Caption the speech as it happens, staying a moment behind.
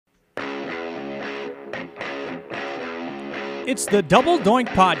It's the Double Doink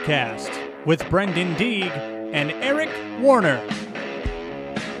Podcast with Brendan Deeg and Eric Warner.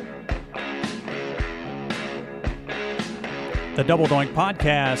 The Double Doink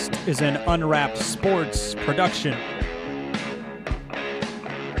Podcast is an Unwrapped Sports production.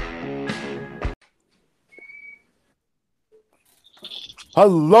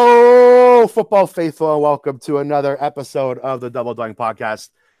 Hello, football faithful, and welcome to another episode of the Double Doink Podcast.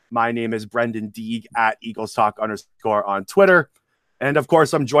 My name is Brendan Deeg at Eagles Talk _ on Twitter. And of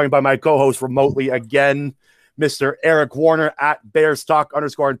course, I'm joined by my co-host remotely again, Mr. Eric Warner at Bears Talk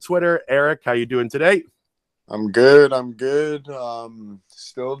 _ on Twitter. Eric, how you doing today? I'm good.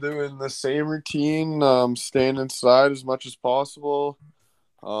 Still doing the same routine. Staying inside as much as possible.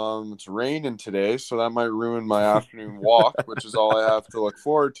 It's raining today, so that might ruin my afternoon walk, which is all I have to look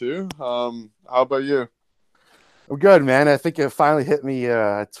forward to. How about you? I'm good, man. I think it finally hit me.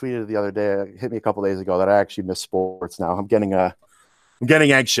 I tweeted the other day. It hit me a couple days ago that I actually miss sports now. I'm getting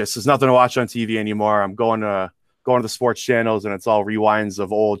anxious. There's nothing to watch on TV anymore. I'm going to the sports channels, and it's all rewinds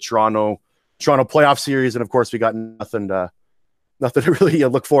of old Toronto playoff series, and of course, we got nothing to really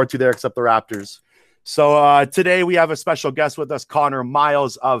look forward to there except the Raptors. So today we have a special guest with us, Conor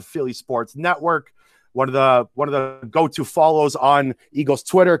Myles of Philly Sports Network, one of the go-to follows on Eagles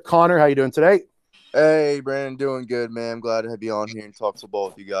Twitter. Conor, how you doing today? Hey, Brandon, doing good, man. I'm glad to be on here and talk football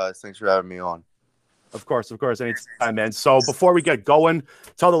with you guys. Thanks for having me on. Of course, anytime, man. So before we get going,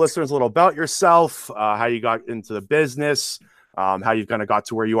 tell the listeners a little about yourself, how you got into the business, how you kind of got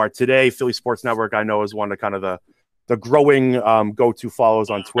to where you are today. Philly Sports Network, I know, is one of kind of the growing go-to follows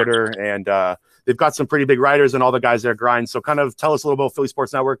on Twitter, and they've got some pretty big writers and all the guys there grind. So kind of tell us a little about Philly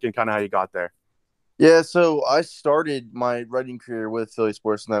Sports Network and kind of how you got there. Yeah, so I started my writing career with Philly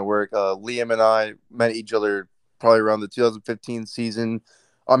Sports Network. Liam and I met each other probably around the 2015 season.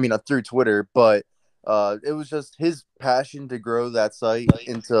 I mean, through Twitter, but it was just his passion to grow that site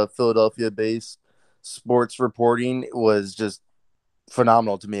into Philadelphia-based sports reporting was just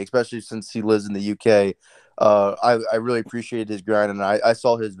phenomenal to me, especially since he lives in the UK. I really appreciated his grind, and I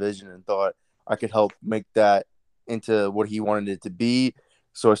saw his vision and thought I could help make that into what he wanted it to be.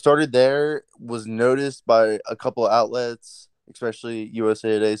 So I started there, was noticed by a couple of outlets, especially USA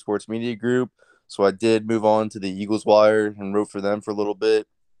Today Sports Media Group. So I did move on to the Eagles Wire and wrote for them for a little bit.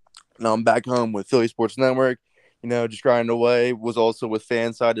 Now I'm back home with Philly Sports Network, just grinding away. Was also with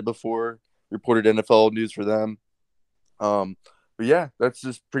Fansided before, reported NFL news for them. But yeah, that's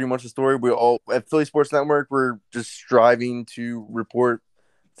just pretty much the story. We all at Philly Sports Network, we're just striving to report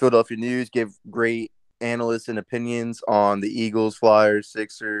Philadelphia news, give great analysts and opinions on the Eagles, Flyers,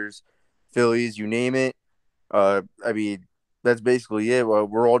 Sixers, Phillies, you name it. I mean, that's basically it.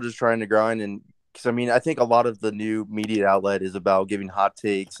 We're all just trying to grind, and because I think a lot of the new media outlet is about giving hot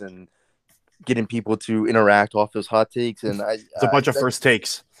takes and getting people to interact off those hot takes. And it's a bunch of first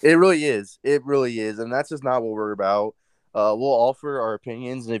takes. It really is, and that's just not what we're about. We'll offer our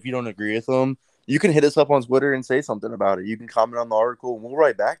opinions, and if you don't agree with them, you can hit us up on Twitter and say something about it. You can comment on the article, and we'll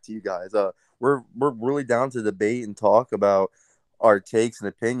write back to you guys. We're really down to debate and talk about our takes and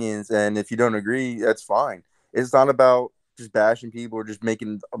opinions, and if you don't agree, that's fine. It's not about just bashing people or just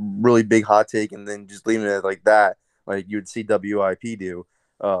making a really big hot take and then just leaving it like that, like you'd see WIP do.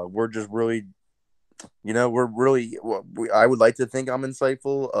 We're just really, I would like to think I'm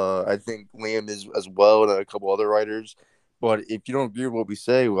insightful. I think Liam is as well, and a couple other writers. But if you don't agree with what we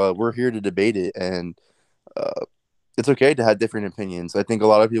say, we're here to debate it, and it's okay to have different opinions. I think a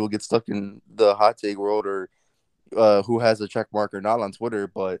lot of people get stuck in the hot take world or who has a check mark or not on Twitter.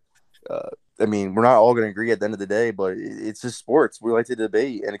 But, we're not all going to agree at the end of the day, but it's just sports. We like to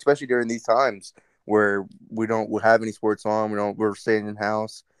debate, and especially during these times where we don't have any sports on, we're staying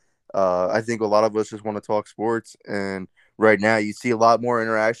in-house. I think a lot of us just want to talk sports, and right now you see a lot more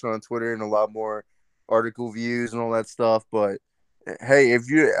interaction on Twitter and a lot more article views and all that stuff. But hey, if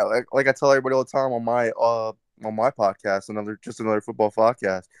you like I tell everybody all the time on my podcast, another football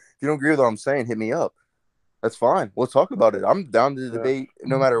podcast, if you don't agree with what I'm saying, hit me up. That's fine. We'll talk about it. I'm down to debate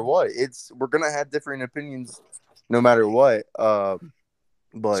no matter what. We're gonna have different opinions no matter what.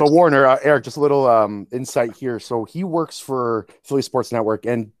 But so Warner, Eric, just a little insight here. So he works for Philly Sports Network,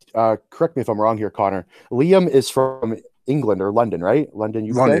 and correct me if I'm wrong here, Conor. Liam is from England or London, right? London,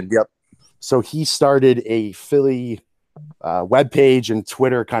 UK. London, yep. So he started a Philly webpage and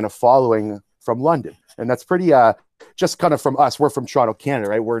Twitter kind of following from London, and that's pretty just kind of from us. We're from Toronto, Canada,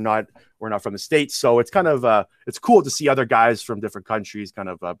 right? We're not from the States, so it's kind of it's cool to see other guys from different countries kind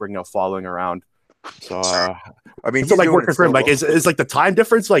of bring a following around. So it's like working for him. Like is like the time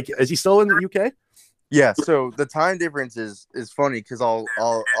difference? Like is he still in the UK? Yeah. So the time difference is funny because I'll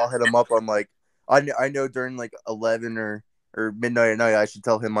hit him up on like I know during like 11 or or midnight at night, I should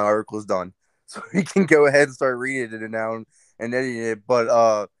tell him my article is done, so he can go ahead and start reading it now and editing it. But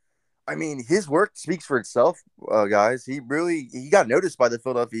I mean, his work speaks for itself, guys. He got noticed by the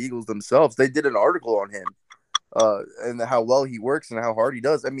Philadelphia Eagles themselves. They did an article on him, and how well he works and how hard he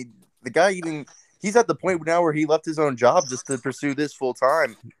does. I mean, the guy he's at the point now where he left his own job just to pursue this full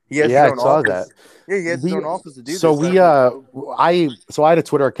time. He has his own office. Yeah, he has his own office to do so this. I had a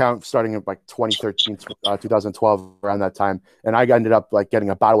Twitter account starting in like 2013, 2012, around that time, and I ended up like getting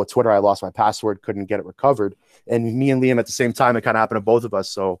a battle with Twitter. I lost my password, couldn't get it recovered, and me and Liam at the same time, it kind of happened to both of us.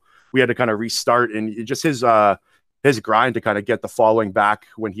 So we had to kind of restart, and just his grind to kind of get the following back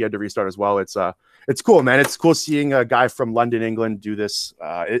when he had to restart as well. It's cool, man. It's cool seeing a guy from London, England do this.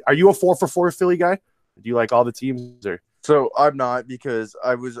 Are you a 4-for-4 Philly guy? Do you like all the teams? Or? So I'm not, because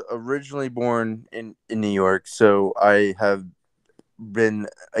I was originally born in New York, so I have been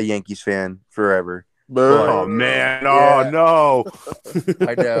a Yankees fan forever. Oh man! Oh no!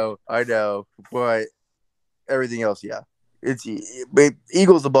 I know, but everything else, yeah, it's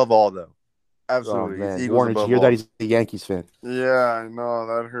Eagles above all, though. Absolutely, man. Eagles Warren, did you hear that he's a Yankees fan? Yeah, I know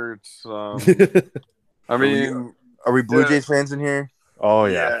that hurts. I mean, are we Blue Jays fans in here? Oh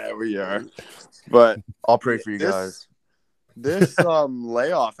yeah, we are. But I'll pray for you guys. This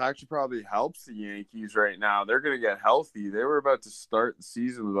layoff actually probably helps the Yankees right now. They're going to get healthy. They were about to start the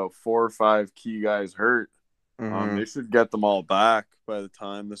season with about 4 or 5 key guys hurt. They should get them all back by the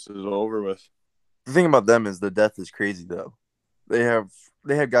time this is over with. The thing about them is the depth is crazy, though. They have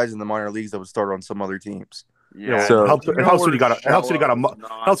guys in the minor leagues that would start on some other teams. Yeah, so it helps when you got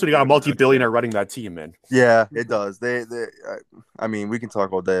a multi-billionaire running that team, man. Yeah, it does. I mean, we can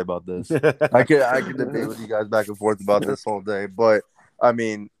talk all day about this. I could debate with you guys back and forth about this all day, but I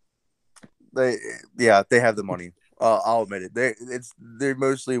mean, they have the money. I'll admit it. They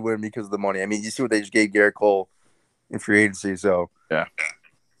mostly win because of the money. I mean, you see what they just gave Garrett Cole in free agency, so yeah.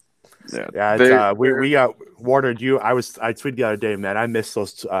 We Warner, I tweeted the other day, man. I missed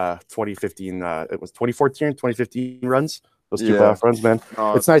those 2015. It was 2014, 2015 runs. Those 2 playoff runs, man.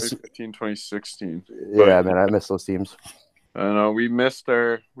 It's nice. 2015, 2016. Yeah, man, I miss those teams. I know we missed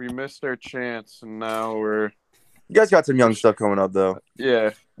our chance, and now we're. You guys got some young stuff coming up, though.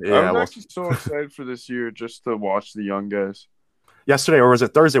 Yeah. I'm actually so excited for this year just to watch the young guys. Yesterday, or was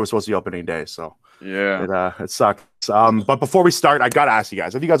it Thursday, was supposed to be opening day, so yeah, it sucks. But before we start, I gotta ask you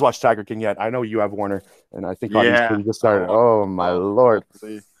guys: have you guys watched Tiger King yet? I know you have, Warner, and I think you just started. Oh my lord,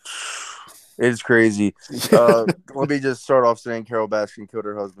 it's crazy. Let me just start off saying Carol Baskin killed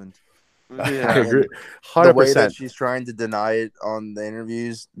her husband. Yeah, 100%. The way that she's trying to deny it on the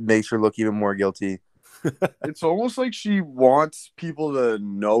interviews makes her look even more guilty. It's almost like she wants people to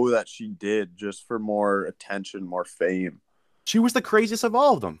know that she did, just for more attention, more fame. She was the craziest of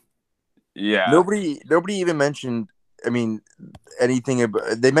all of them. Yeah. Nobody even mentioned, I mean, anything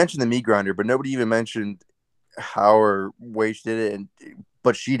about, they mentioned the meat grinder, but nobody even mentioned how or way she did it,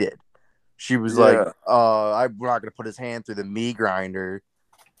 but she did. She was like, I'm not going to put his hand through the meat grinder.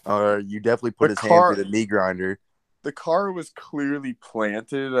 You definitely put his hand through the meat grinder. The car was clearly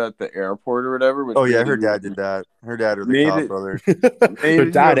planted at the airport or whatever. Oh, yeah, her dad did that. Her dad or the cop brother. Her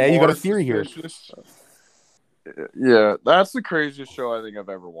dad, you got a theory here. Yeah, that's the craziest show I think I've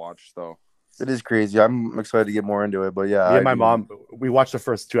ever watched, though. It is crazy. I'm excited to get more into it, but yeah. Me and my mom, we watched the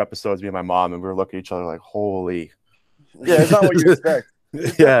first 2 episodes, me and my mom, and we were looking at each other like, holy. Yeah, it's not what you expect.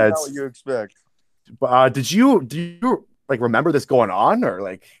 It's not what you expect. Do you like remember this going on, or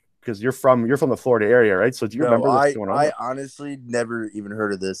like, because you're from the Florida area, right? So do you remember this going on? I honestly never even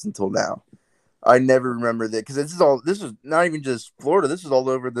heard of this until now. I never remember that, because this is not even just Florida. This is all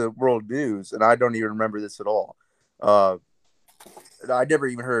over the world news, and I don't even remember this at all. I never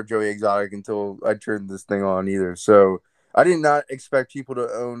even heard of Joey Exotic until I turned this thing on either. So I did not expect people to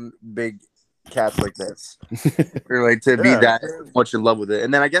own big cats like this, or like to be that much in love with it.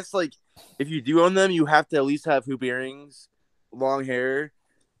 And then I guess like if you do own them, you have to at least have hoop earrings, long hair,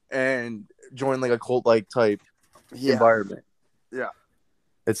 and join like a cult like type environment. Yeah.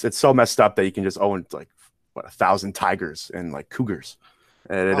 It's so messed up that you can just own like 1,000 tigers and like cougars.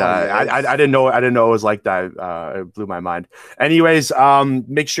 And I didn't know it was like that. It blew my mind. Anyways,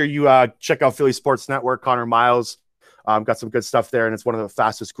 make sure you check out Philly Sports Network. Conor Myles got some good stuff there, and it's one of the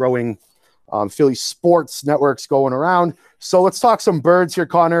fastest growing Philly sports networks going around. So let's talk some birds here,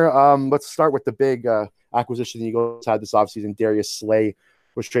 Connor. Let's start with the big acquisition the Eagles had this offseason. Darius Slay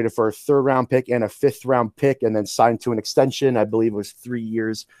was traded for a 3rd-round pick and a 5th-round pick, and then signed to an extension. I believe it was 3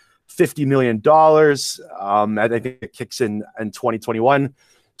 years, $50 million. I think it kicks in 2021.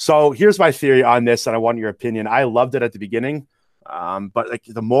 So here's my theory on this, and I want your opinion. I loved it at the beginning, but like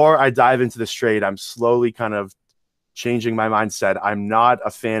the more I dive into this trade, I'm slowly kind of changing my mindset. I'm not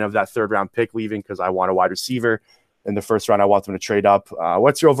a fan of that third-round pick leaving because I want a wide receiver. In the first round, I want them to trade up.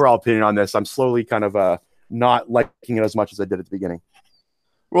 What's your overall opinion on this? I'm slowly kind of not liking it as much as I did at the beginning.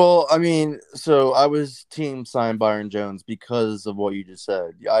 Well, I mean, so I was team sign Byron Jones because of what you just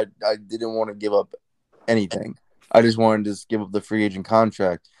said. I didn't want to give up anything. I just wanted to just give up the free agent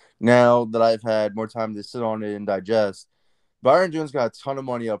contract. Now that I've had more time to sit on it and digest, Byron Jones got a ton of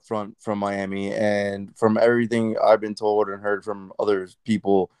money up front from Miami, and from everything I've been told and heard from other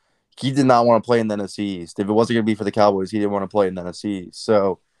people, he did not want to play in the NFC East. If it wasn't going to be for the Cowboys, he didn't want to play in the NFC East.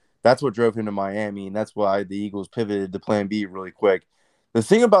 So that's what drove him to Miami, and that's why the Eagles pivoted to Plan B really quick. The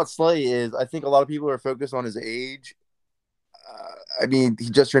thing about Slay is I think a lot of people are focused on his age. I mean, he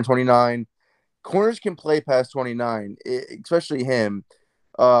just turned 29. Corners can play past 29, especially him.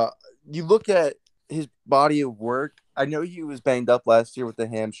 You look at his body of work. I know he was banged up last year with the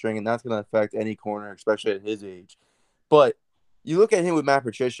hamstring, and that's going to affect any corner, especially at his age. But you look at him with Matt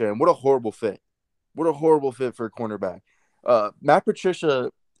Patricia, and what a horrible fit. What a horrible fit for a cornerback. Matt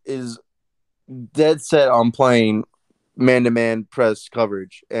Patricia is dead set on playing man-to-man press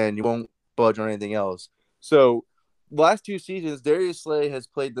coverage, and he won't budge on anything else. So last 2 seasons, Darius Slay has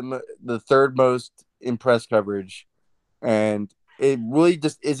played the third most in press coverage, and it really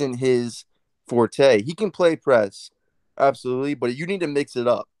just isn't his forte. He can play press, absolutely, but you need to mix it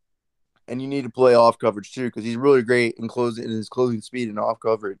up, and you need to play off coverage too, because he's really great in his closing speed and off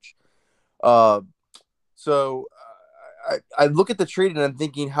coverage. So I look at the trade and I'm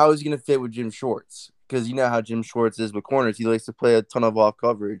thinking, how is he going to fit with Jim Schwartz? Because you know how Jim Schwartz is with corners. He likes to play a ton of off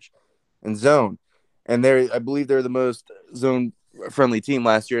coverage and zone. And I believe they're the most zone-friendly team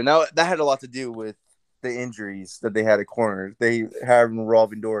last year. And that had a lot to do with the injuries that they had at corners. They have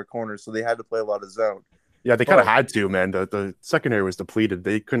revolving door at corners, so they had to play a lot of zone. Yeah, they kind of had to, man. The secondary was depleted.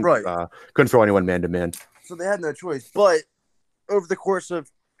 They couldn't throw anyone man-to-man. So they had no choice. But over the course of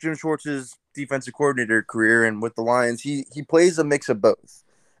Jim Schwartz's defensive coordinator career and with the Lions, he plays a mix of both.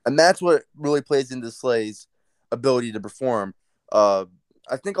 And that's what really plays into Slay's ability to perform. I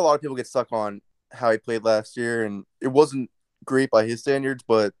think a lot of people get stuck on how he played last year, and it wasn't great by his standards,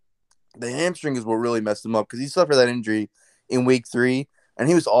 but the hamstring is what really messed him up because he suffered that injury in week 3, and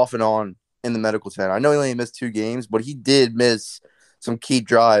he was off and on in the medical tent. I know he only missed 2 games, but he did miss some key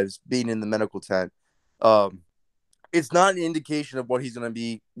drives being in the medical tent. It's not an indication of what he's going to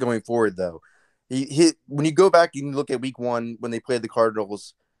be going forward, though. When you go back and look at week 1 when they played the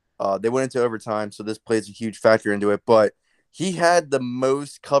Cardinals, they went into overtime, so this plays a huge factor into it. But he had the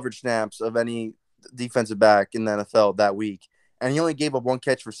most coverage snaps of any defensive back in the NFL that week, and he only gave up 1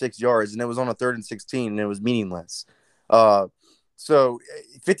 catch for 6 yards, and it was on a 3rd and 16, and it was meaningless. So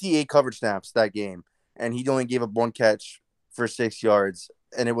 58 coverage snaps that game, and he only gave up 1 catch for 6 yards,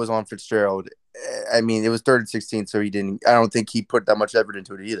 and it was on Fitzgerald. I mean, it was 3rd and 16, so I don't think he put that much effort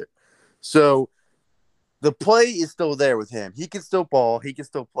into it either. So the play is still there with him. He can still ball. He can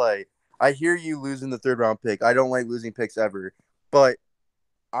still play. I hear you losing the 3rd round pick. I don't like losing picks ever, but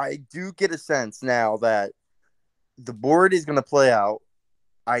I do get a sense now that the board is going to play out.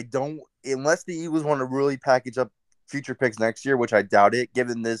 Unless the Eagles want to really package up future picks next year, which I doubt it,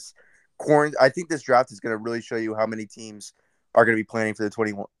 given this I think this draft is going to really show you how many teams are going to be planning for the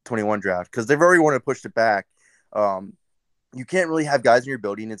 2021 draft, because they've already wanted to push it back. You can't really have guys in your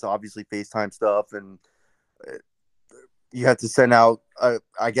building. It's obviously FaceTime stuff, and you have to send out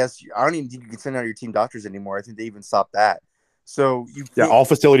I guess I don't even think you can send out your team doctors anymore. I think they even stopped that. So all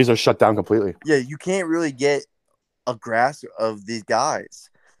facilities are shut down completely. Yeah, you can't really get a grasp of these guys.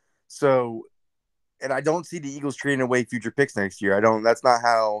 So, and I don't see the Eagles trading away future picks next year. That's not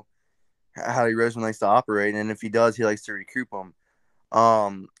how Roseman likes to operate, and if he does, he likes to recoup them.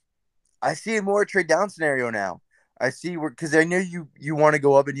 I see a more trade down scenario now. I see because I know you want to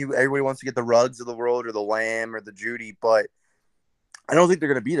go up and everybody wants to get the Ruggs of the world or the Lamb or the Judy, but I don't think they're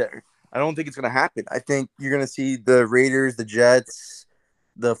going to be there. I don't think it's going to happen. I think you're going to see the Raiders, the Jets,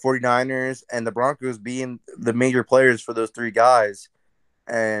 the 49ers, and the Broncos being the major players for those 3 guys.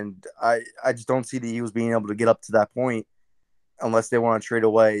 And I just don't see the Eagles being able to get up to that point unless they want to trade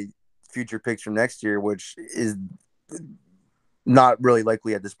away future picks from next year, which is not really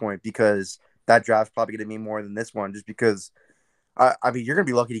likely at this point because that draft's probably going to mean more than this one, just because I mean, you're going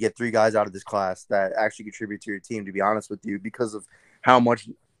to be lucky to get 3 guys out of this class that actually contribute to your team, to be honest with you, because of how much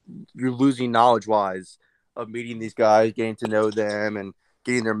you're losing knowledge-wise of meeting these guys, getting to know them, and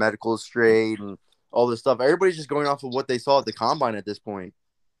getting their medicals straight and all this stuff. Everybody's just going off of what they saw at the combine at this point.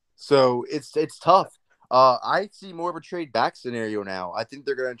 So it's tough. I see more of a trade back scenario now. I think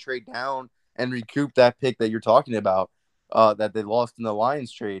they're going to trade down and recoup that pick that you're talking about that they lost in the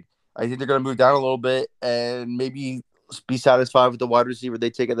Lions trade. I think they're going to move down a little bit and maybe be satisfied with the wide receiver they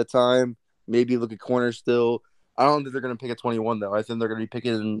take at the time. Maybe look at corner still. I don't think they're going to pick at 21 though. I think they're going to be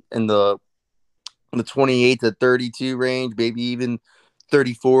picking in the 28 to 32 range, maybe even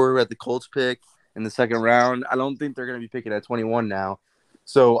 34 at the Colts pick in the second round. I don't think they're going to be picking at 21 now.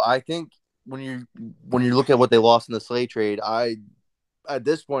 So I think when you look at what they lost in the Slay trade, at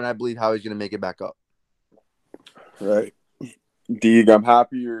this point I believe Howie's going to make it back up. Right. Deeg, I'm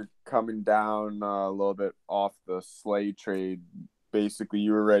happy you're coming down a little bit off the Slay trade. Basically,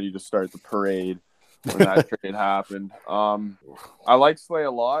 you were ready to start the parade when that trade happened. I like Slay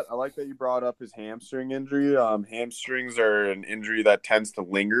a lot. I like that you brought up his hamstring injury. Hamstrings are an injury that tends to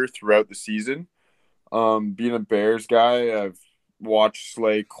linger throughout the season. Being a Bears guy, I've watched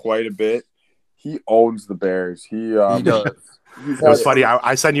Slay quite a bit. He owns the Bears. He does. It was funny.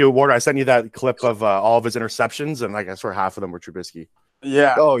 I sent you that clip of all of his interceptions, and I guess for half of them were Trubisky.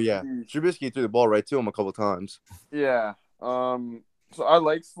 Yeah. Oh yeah. Trubisky threw the ball right to him a couple of times. Yeah. So I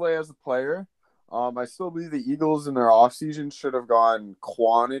like Slay as a player. I still believe the Eagles in their offseason should have gone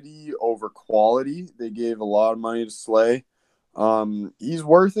quantity over quality. They gave a lot of money to Slay. He's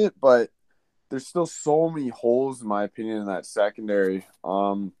worth it, but there's still so many holes, in my opinion, in that secondary.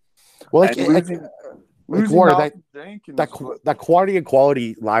 Well, losing Warner, that quantity and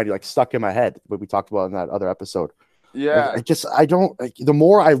quality line like stuck in my head, what we talked about in that other episode. Yeah. The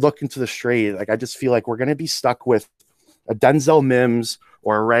more I look into the trade, I just feel like we're going to be stuck with a Denzel Mims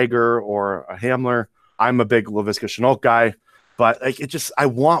or a Rager or a Hamler. I'm a big Laviska Shenault guy, but I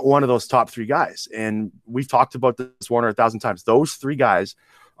want one of those top three guys. And we've talked about this, Warner, 1,000 times. Those three guys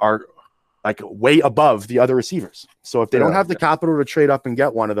are way above the other receivers. So if they don't have the capital to trade up and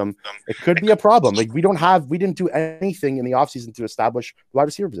get one of them, it could be a problem. We didn't do anything in the offseason to establish the wide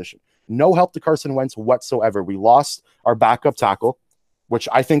receiver position. No help to Carson Wentz whatsoever. We lost our backup tackle, which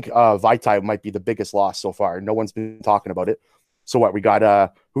I think Vaitai might be the biggest loss so far. No one's been talking about it. So what we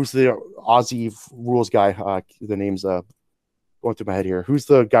got? Who's the Aussie rules guy? The name's going through my head here. Who's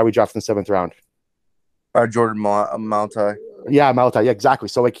the guy we drafted in the 7th round? Jordan Maltai. Yeah, Maltai. Yeah, exactly.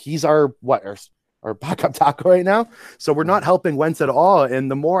 So he's our backup tackle right now. So we're not helping Wentz at all. And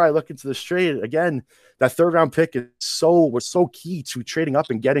the more I look into this trade, again, that 3rd round pick was so key to trading up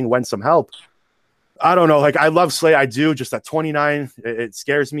and getting Wentz some help. I don't know. I love Slay. I do. Just at 29, it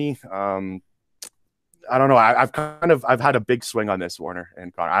scares me. I don't know. I've had a big swing on this, Warner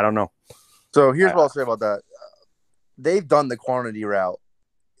and Connor. I don't know. So here's what I'll say about that. They've done the quantity route.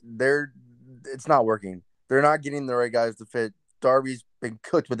 It's not working. They're not getting the right guys to fit. Darby's been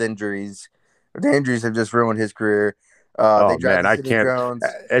cooked with injuries. The injuries have just ruined his career. I can't. Jones.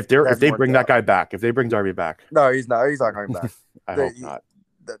 If they bring that guy back, if they bring Darby back, no, he's not. He's not coming back. I hope not.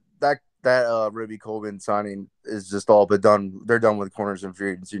 That Ruby Colvin signing is just all but done. They're done with corners and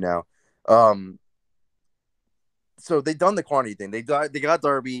free agency now. So they've done the quantity thing. They got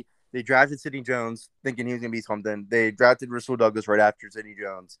Darby. They drafted Sidney Jones, thinking he was going to be something. They drafted Russell Douglas right after Sidney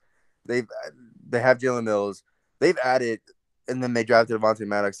Jones. They have Jalen Mills. They've added, and then they drafted Avonte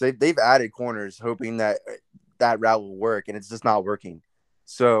Maddox. They've added corners, hoping that route will work, and it's just not working.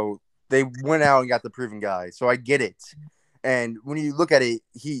 So they went out and got the proven guy. So I get it. And when you look at it,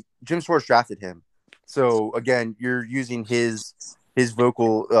 Jim Schwartz drafted him. So again, you're using his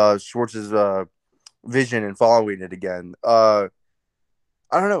vocal Schwartz's vision and following it again. I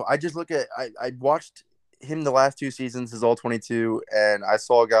don't know. I just look at I watched him the last 2 seasons, his all 22, and I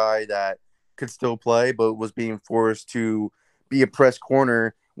saw a guy that could still play, but was being forced to be a press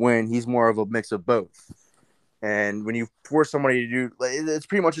corner when he's more of a mix of both. And when you force somebody to do, it's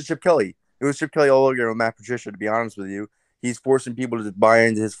pretty much a Chip Kelly. It was Chip Kelly all over with Matt Patricia, to be honest with you. He's forcing people to buy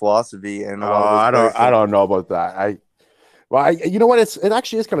into his philosophy, and I don't know about that. You know what? It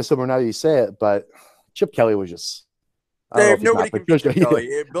actually is kind of similar now that you say it, but Chip Kelly was just. Nobody can beat Chip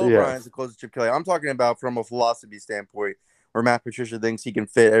Kelly. Bill O'Brien's the closest Chip Kelly. I'm talking about from a philosophy standpoint, where Matt Patricia thinks he can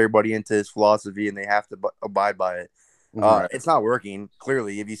fit everybody into his philosophy, and they have to abide by it. It's not working.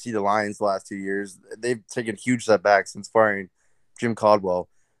 Clearly, if you see the Lions the last 2 years, they've taken huge setbacks since firing Jim Caldwell.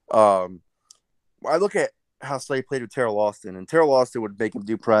 I look at how Slay played with Terrell Austin, and Terrell Austin would make him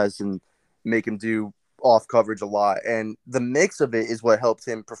do press and make him do off coverage a lot. And the mix of it is what helped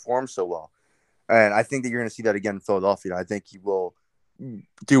him perform so well. And I think that you're going to see that again in Philadelphia. I think he will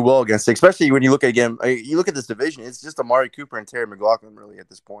do well against it, especially when you look at this division. It's just Amari Cooper and Terry McLaughlin really at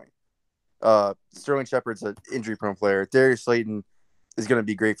this point. Sterling Shepard's an injury-prone player. Darius Slayton is going to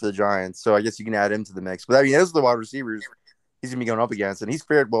be great for the Giants, so I guess you can add him to the mix. But I mean, those are the wide receivers he's going to be going up against, and he's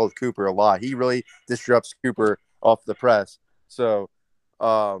fared well with Cooper a lot. He really disrupts Cooper off the press. So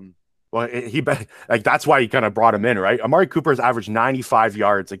Well, like that's why he kind of brought him in, right? Amari Cooper has averaged 95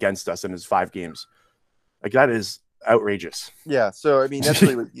 yards against us in his 5 games. Like that is outrageous. Yeah, so I mean, that's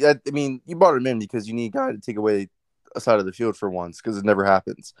really, I mean, you brought him in because you need a guy to take away a side of the field for once, because it never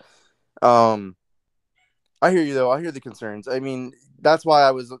happens. I hear you though. I hear the concerns. I mean, that's why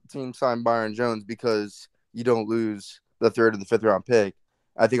I was team sign Byron Jones, because you don't lose the 3rd and the 5th round pick.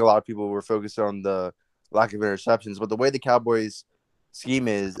 I think a lot of people were focused on the lack of interceptions, but the way the Cowboys scheme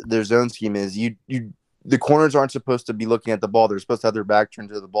is, their zone scheme is, the corners aren't supposed to be looking at the ball. They're supposed to have their back turned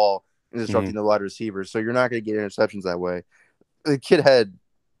to the ball and disrupting the wide receivers. So you're not going to get interceptions that way. The kid had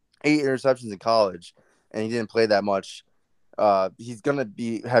 8 interceptions in college, and he didn't play that much. He's going to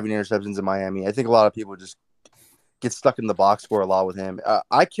be having interceptions in Miami. I think a lot of people just get stuck in the box score a lot with him.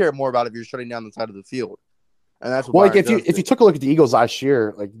 I care more about if you're shutting down the side of the field. And that's what like if you took a look at the Eagles last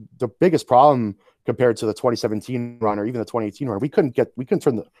year, like the biggest problem compared to the 2017 run or even the 2018 run, we couldn't get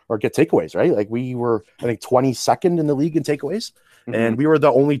takeaways, right? Like we were, I think, 22nd in the league in takeaways, and we were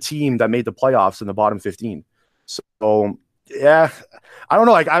the only team that made the playoffs in the bottom 15. So yeah, I don't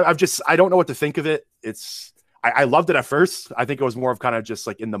know. Like I don't know what to think of it. I loved it at first. I think it was more of kind of just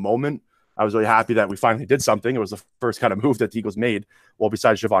like in the moment. I was really happy that we finally did something. It was the first kind of move that the Eagles made, well,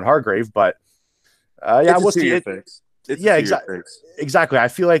 besides Javon Hargrave, but we'll see. Exactly. I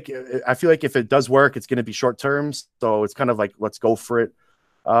feel like if it does work, it's going to be short term. So it's kind of like, let's go for it.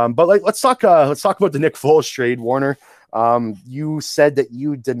 But like, let's talk about the Nick Foles trade, Warner. You said that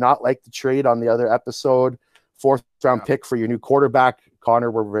you did not like the trade on the other episode. 4th round pick for your new quarterback.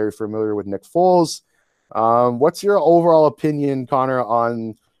 Connor, we're very familiar with Nick Foles. What's your overall opinion, Connor,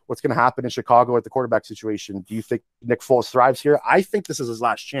 on what's going to happen in Chicago at the quarterback situation? Do you think Nick Foles thrives here? I think this is his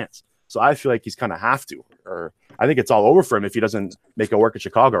last chance. So I feel like he's kind of have to, or I think it's all over for him if he doesn't make it work at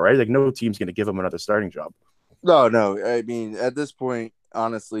Chicago, right? Like no team's going to give him another starting job. No. I mean, at this point,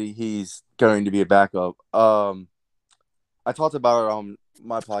 honestly, he's going to be a backup. I talked about it on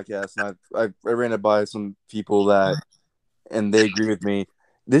my podcast, and I ran it by some people and they agree with me.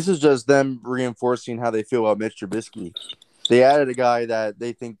 This is just them reinforcing how they feel about Mitch Trubisky. They added a guy that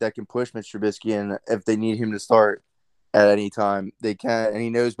they think that can push Mitch Trubisky, and if they need him to start at any time, they can. And he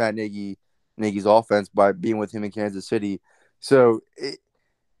knows Matt Nagy's offense by being with him in Kansas City. So,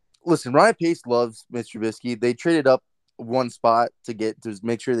 listen, Ryan Pace loves Mitch Trubisky. They traded up one spot to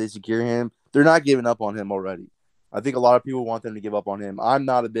make sure they secure him. They're not giving up on him already. I think a lot of people want them to give up on him. I'm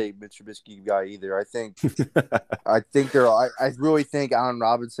not a big Mitch Trubisky guy either. I really think Allen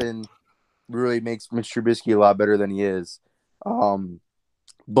Robinson really makes Mitch Trubisky a lot better than he is.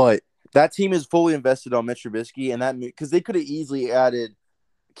 But that team is fully invested on Mitch Trubisky, and that because they could have easily added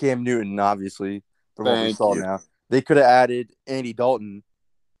Cam Newton, obviously, from what we saw now. They could have added Andy Dalton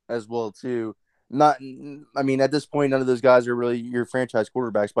as well too. At this point, none of those guys are really your franchise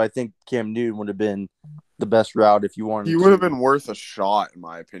quarterbacks, but I think Cam Newton would have been the best route if you wanted. He would have been worth a shot, in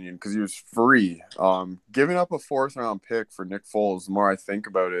my opinion, because he was free. Giving up a 4th round pick for Nick Foles, the more I think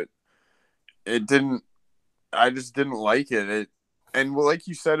about it, I just didn't like it. And like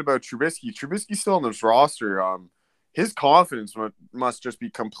you said about Trubisky's still on this roster. His confidence must just be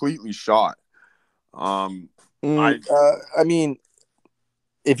completely shot. I mean,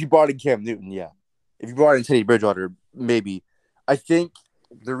 if you brought in Cam Newton, yeah. If you brought in Teddy Bridgewater, maybe. I think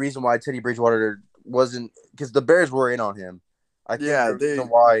the reason why Teddy Bridgewater wasn't – because the Bears were in on him. I think the reason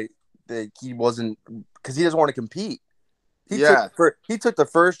why he wasn't – because he doesn't want to compete. He took the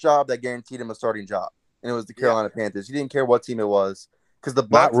first job that guaranteed him a starting job, and it was the Carolina Panthers. He didn't care what team it was. Because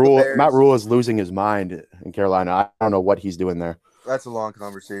Matt Rule is losing his mind in Carolina. I don't know what he's doing there. That's a long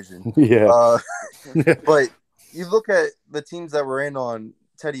conversation. Yeah. But you look at the teams that were in on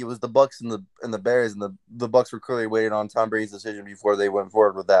Teddy, it was the Bucs and the Bears, and the Bucs were clearly waiting on Tom Brady's decision before they went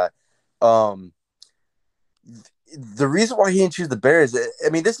forward with that. The reason why he didn't choose the Bears, I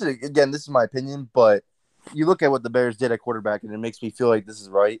mean, this is my opinion, but you look at what the Bears did at quarterback, and it makes me feel like this is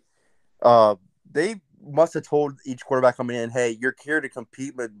right. They must have told each quarterback coming in, hey, you're here to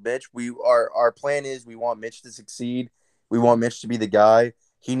compete with Mitch. Our plan is we want Mitch to succeed. We want Mitch to be the guy.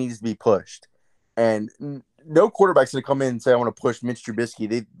 He needs to be pushed. And no quarterback's going to come in and say, I want to push Mitch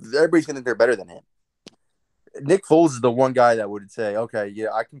Trubisky. Everybody's going to think they're better than him. Nick Foles is the one guy that would say, okay,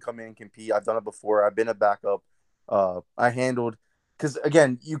 yeah, I can come in and compete. I've done it before. I've been a backup. I handled – because,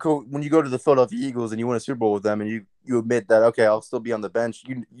 again, when you go to the Philadelphia Eagles and you win a Super Bowl with them and you admit that, okay, I'll still be on the bench,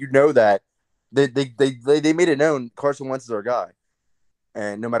 you know that they made it known Carson Wentz is our guy.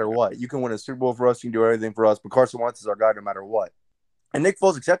 And no matter what, you can win a Super Bowl for us, you can do everything for us, but Carson Wentz is our guy no matter what. And Nick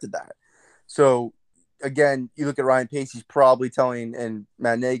Foles accepted that. So, again, you look at Ryan Pace, he's probably telling, and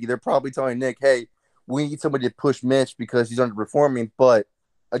Matt Nagy, they're probably telling Nick, hey, we need somebody to push Mitch because he's underperforming, but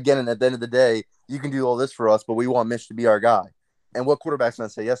again, and at the end of the day, you can do all this for us, but we want Mitch to be our guy. And what quarterback's going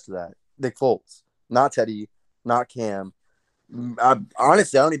to say yes to that? Nick Foles, not Teddy, not Cam.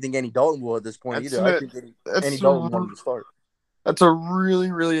 Honestly, I don't even think Andy Dalton will at this point either. I think Andy Dalton wanted to start. That's a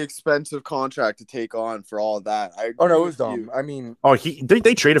really, really expensive contract to take on for all of that. Oh, no, it was dumb. I mean,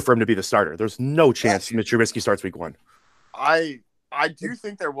 they traded for him to be the starter. There's no chance Mitch Trubisky starts week 1. I do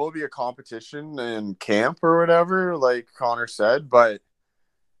think there will be a competition in camp or whatever, like Connor said, but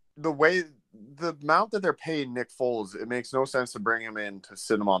the amount that they're paying Nick Foles, it makes no sense to bring him in to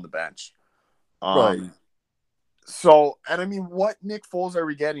sit him on the bench. Right. So, and I mean, what Nick Foles are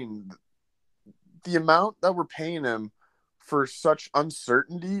we getting? The amount that we're paying him for such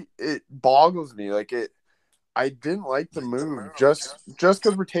uncertainty, it boggles me. Like I didn't like the move just because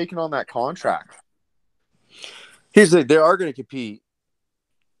we're taking on that contract. Here's the thing. They are going to compete.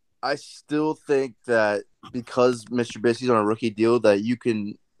 I still think that because Mr. Trubisky's on a rookie deal, that you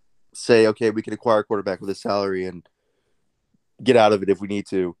can say, okay, we can acquire a quarterback with his salary and get out of it if we need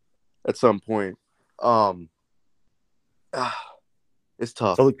to at some point. It's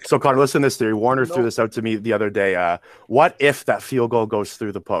tough. So Connor, listen to this theory. Warner threw this out to me the other day. What if that field goal goes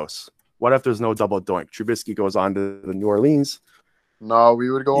through the post? What if there's no double doink? Trubisky goes on to the New Orleans. No, we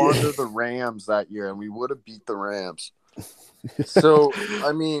would go on to the Rams that year, and we would have beat the Rams. So,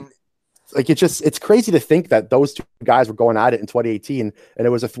 I mean, like it's crazy to think that those two guys were going at it in 2018, and it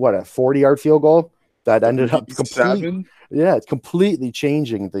was a 40-yard field goal that ended up it's completely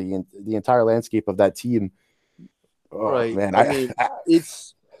changing the entire landscape of that team. Oh, right, man.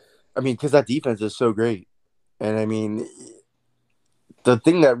 Because that defense is so great, and I mean, the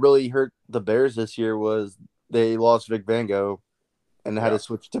thing that really hurt the Bears this year was they lost Vic Vango and had to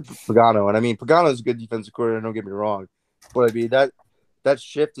switch to Pagano. And I mean, Pagano is a good defensive coordinator. Don't get me wrong, but I mean that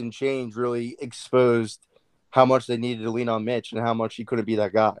shift and change really exposed how much they needed to lean on Mitch and how much he couldn't be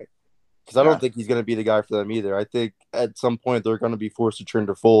that guy. Because I don't think he's going to be the guy for them either. I think at some point they're going to be forced to turn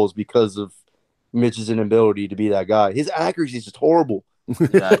to Foles because of Mitch's inability to be that guy. His accuracy is just horrible.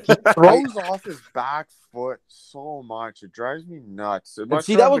 Yeah, he throws off his back foot so much. It drives me nuts.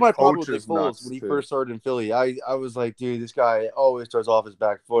 See, that was my problem with Nick Foles when he first started in Philly. I was like, dude, this guy always throws off his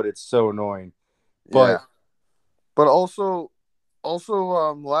back foot. It's so annoying. But also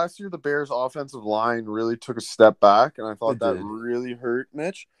last year the Bears' offensive line really took a step back, and I thought that really hurt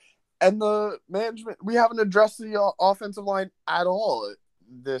Mitch. And the management, we haven't addressed the offensive line at all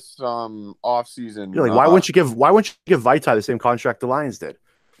this offseason. Like, why wouldn't you give Vaitai the same contract the Lions did?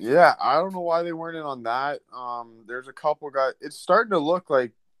 Yeah, I don't know why they weren't in on that. There's a couple guys. It's starting to look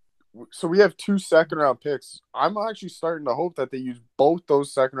like so we have 2 second-round picks. I'm actually starting to hope that they use both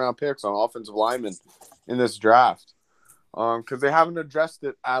those second-round picks on offensive linemen in this draft because they haven't addressed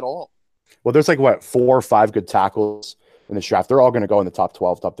it at all. Well, there's 4 or 5 good tackles in this draft. They're all going to go in the top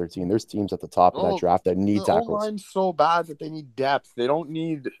 12, top 13. There's teams at the top of that draft that need tackles. The O-line's so bad that they need depth. They don't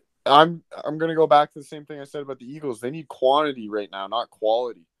need – I'm going to go back to the same thing I said about the Eagles. They need quantity right now, not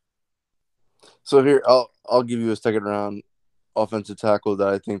quality. So here, I'll give you a second-round offensive tackle that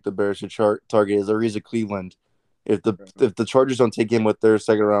I think the Bears should target is Ariza Cleveland. If the Chargers don't take him with their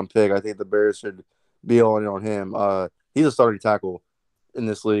second-round pick, I think the Bears should be all in on him. He's a starting tackle in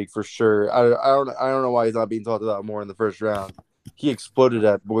this league for sure. I don't know why he's not being talked about more in the first round. He exploded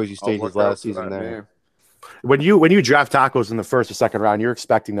at Boise State his last season there. When you draft tackles in the first or second round, you're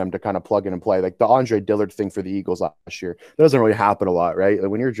expecting them to kind of plug in and play. Like the Andre Dillard thing for the Eagles last year, that doesn't really happen a lot, right?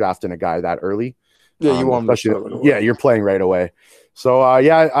 Like when you're drafting a guy that early, you want him to you're playing right away. So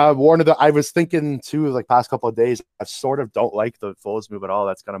Warner, I was thinking too, like past couple of days, I sort of don't like the Foles move at all.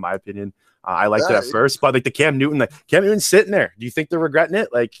 That's kind of my opinion. I liked it at first, but like the Cam Newton's sitting there. Do you think they're regretting it?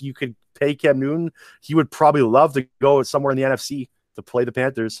 Like you could pay Cam Newton. He would probably love to go somewhere in the NFC to play the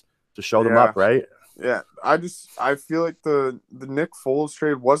Panthers to show them up, right? Yeah, I feel like the Nick Foles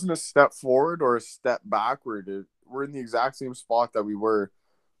trade wasn't a step forward or a step backward. We're in the exact same spot that we were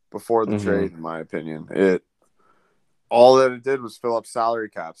before the trade, in my opinion. All that it did was fill up salary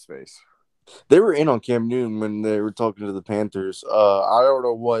cap space. They were in on Cam Newton when they were talking to the Panthers. I don't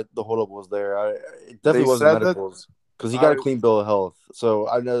know what the holdup was there. It definitely wasn't medicals because he got a clean bill of health. So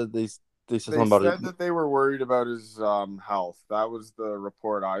I know they said something about it. They said that they were worried about his health. That was the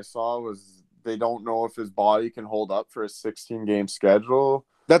report I saw. Was they don't know if his body can hold up for a 16-game schedule.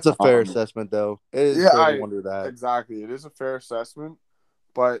 That's a fair assessment, though. It is fair to wonder that. Exactly, it is a fair assessment.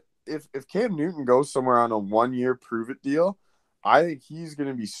 But if Cam Newton goes somewhere on a 1-year prove-it deal, I think he's going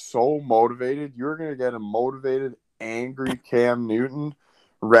to be so motivated. You're going to get a motivated, angry Cam Newton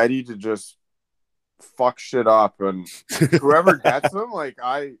ready to just fuck shit up. And whoever gets him, like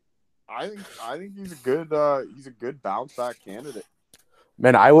I think he's a good bounce back candidate.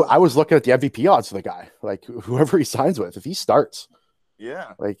 Man, I was looking at the MVP odds for the guy. Like whoever he signs with, if he starts,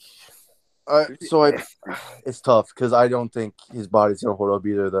 Yeah. like it's tough because I don't think his body's gonna hold up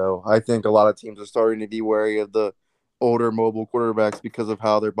either. Though I think a lot of teams are starting to be wary of the older mobile quarterbacks because of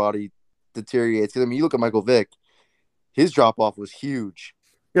how their body deteriorates. Because I mean, you look at Michael Vick, his drop off was huge.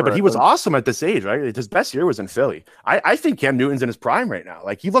 yeah, but he was awesome at this age, right? His best year was in Philly. I think Cam Newton's in his prime right now.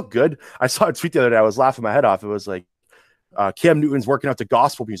 Like he looked good. I saw a tweet the other day. I was laughing my head off. It was like Cam Newton's working out to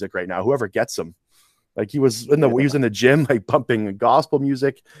gospel music right now. Whoever gets him, like he was in the gym, like pumping gospel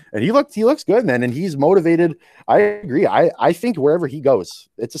music, and he looks good, man. And he's motivated. I agree. I think wherever he goes,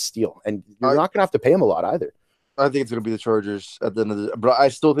 it's a steal, and you're not gonna have to pay him a lot either. I think it's going to be the Chargers at the end of the. But I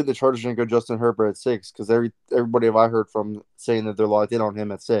still think the Chargers are going to go Justin Herbert at 6 because everybody I heard from saying that they're locked in on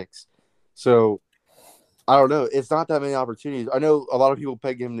him at 6. So I don't know. It's not that many opportunities. I know a lot of people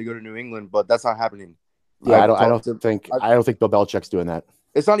peg him to go to New England, but that's not happening. Yeah, I don't think Bill Belichick's doing that.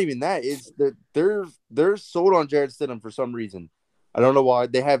 It's not even that. It's that they're sold on Jared Stidham for some reason. I don't know why.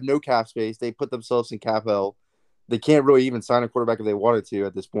 They have no cap space. They put themselves in cap hell. They can't really even sign a quarterback if they wanted to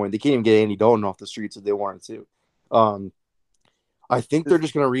at this point. They can't even get Andy Dalton off the streets if they wanted to. I think they're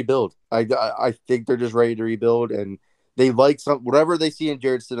just going to rebuild. I think they're just ready to rebuild, and they like whatever they see in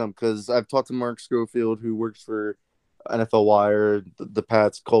Jared Stidham. Because I've talked to Mark Schofield, who works for NFL Wire, the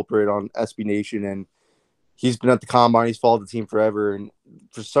Pats culprit on SB Nation, and he's been at the combine. He's followed the team forever, and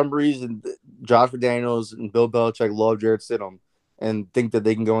for some reason, Josh McDaniels and Bill Belichick love Jared Stidham and think that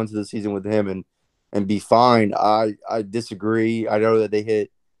they can go into the season with him and be fine. I disagree. I know that they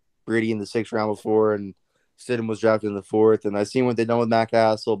hit Brady in the 6th round before, and Stidham was drafted in the 4th, and I've seen what they've done with Matt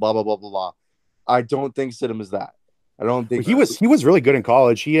Castle, blah, blah, blah, blah, blah. I don't think Stidham is that. I don't think he was really good in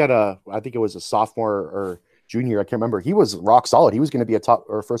college. He had I think it was a sophomore or junior, I can't remember. He was rock solid. He was going to be a top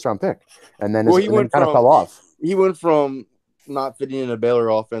or first round pick. And then he kind of fell off. He went from not fitting in a Baylor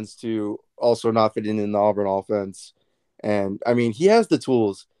offense to also not fitting in the Auburn offense. And I mean, he has the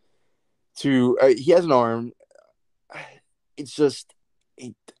tools to he has an arm. It's just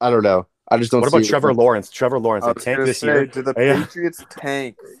I don't know. I just don't. What about Trevor Lawrence? Trevor Lawrence, I was tank this say, year. did the Patriots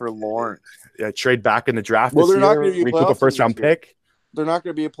tank for Lawrence? Yeah, trade back in the draft Well, this they're not year. gonna be a Recoup a playoff first team round this year. pick. They're not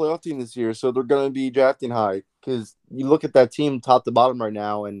going to be a playoff team this year, so they're going to be drafting high. Because you look at that team top to bottom right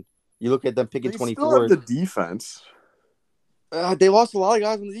now, and you look at them picking 24. Still have the defense. They lost a lot of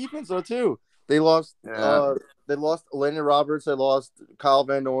guys on the defense, though, too. They lost Landon Roberts. They lost Kyle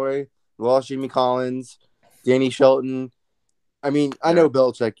Van Noy. They lost Jimmy Collins, Danny Shelton. I mean, I know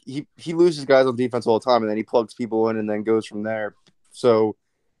Belichick. He loses guys on defense all the time, and then he plugs people in and then goes from there. So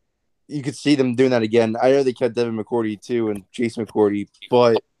you could see them doing that again. I know they kept Devin McCourty, too, and Jason McCourty,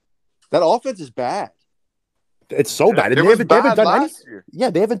 but that offense is bad. It's so bad. They haven't done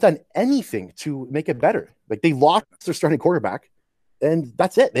they haven't done anything to make it better. Like they lost their starting quarterback, and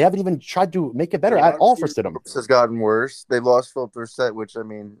that's it. They haven't even tried to make it better at all for Stidham. It has gotten worse. They lost Philip Dorsett, which I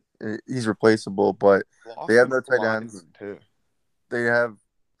mean, he's replaceable, but they have no tight ends. They have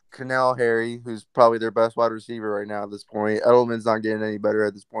Canal Harry, who's probably their best wide receiver right now at this point. Edelman's not getting any better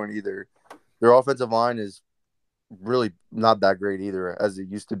at this point either. Their offensive line is really not that great either, as it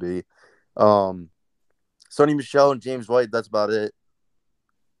used to be. Sonny Michel and James White, that's about it.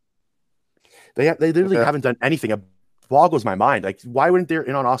 They literally haven't done anything. It boggles my mind. Like, why weren't they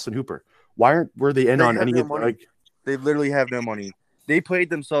in on Austin Hooper? Were they in on any of like? They literally have no money. They played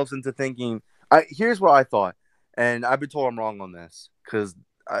themselves into thinking. Here's what I thought, and I've been told I'm wrong on this because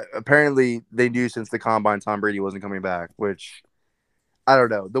apparently they knew since the combine Tom Brady wasn't coming back, which I don't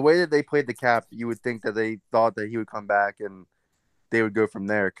know. The way that they played the cap, you would think that they thought that he would come back and they would go from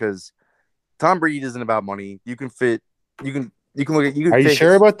there because Tom Brady isn't about money. You can fit. You can look at. Are you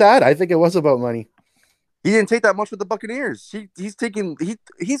sure about that? I think it was about money. He didn't take that much with the Buccaneers.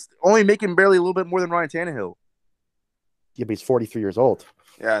 He's only making barely a little bit more than Ryan Tannehill. Yeah, but he's 43 years old.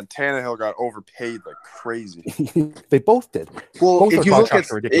 Yeah, and Tannehill got overpaid like crazy. They both did. Well, both if you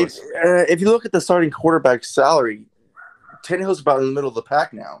look at the starting quarterback salary, Tannehill's about in the middle of the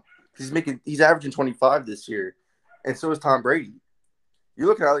pack now. He's averaging 25 this year, and so is Tom Brady. You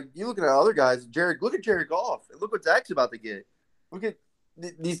look at other guys. Look at Jared Goff, and look what Dak's about to get. Look at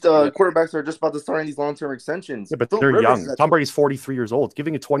these quarterbacks that are just about to start these long-term extensions. Yeah, but they're young. Tom Brady's 43 years old.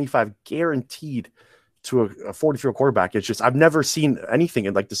 Giving a 25 guaranteed to a 43-year-old quarterback, it's just I've never seen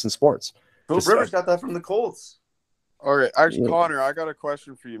anything like this in sports. Philip Rivers got that from the Colts. All right, actually, Connor, I got a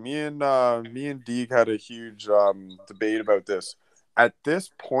question for you. Me and Deeg had a huge debate about this. At this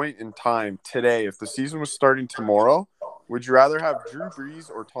point in time today, if the season was starting tomorrow, would you rather have Drew Brees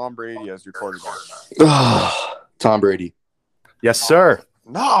or Tom Brady as your quarterback? Tom Brady. Yes, sir.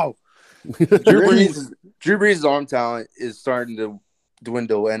 No. Drew Brees' arm talent is starting to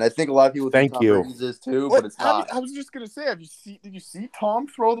dwindle, and I think a lot of people think Tom Brady's is too, but it's not. I was just gonna say, did you see Tom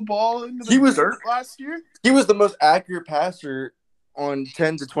throw the ball into the dirt last year? He was the most accurate passer on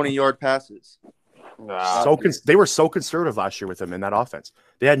 10 to 20-yard passes. They were so conservative last year with him in that offense.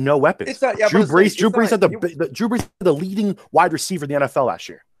 They had no weapons. It's not, yeah, Drew Brees had the leading wide receiver in the NFL last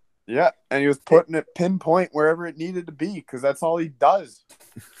year. Yeah, and he was putting it pinpoint wherever it needed to be because that's all he does.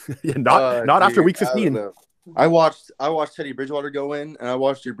 Yeah, not after week 15. I watched Teddy Bridgewater go in, and I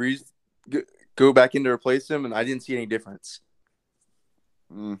watched Drew Brees go back in to replace him, and I didn't see any difference.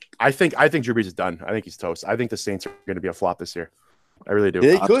 I think Drew Brees is done. I think he's toast. I think the Saints are going to be a flop this year. I really do.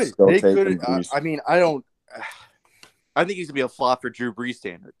 They could. I think he's going to be a flop for Drew Brees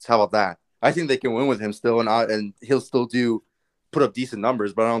standards. How about that? I think they can win with him still, and he'll still put up decent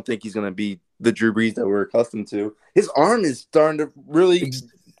numbers, but I don't think he's going to be the Drew Brees that we're accustomed to. His arm is starting to really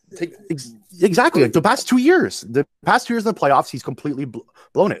take exactly like the past 2 years. The past 2 years in the playoffs, he's completely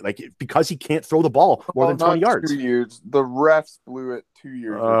blown it. Like because he can't throw the ball more than 20 yards. 2 years. The refs blew it 2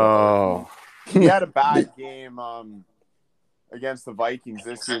 years ago. Oh, he had a bad game against the Vikings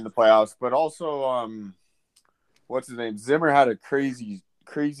this year in the playoffs, but also what's his name? Zimmer had a crazy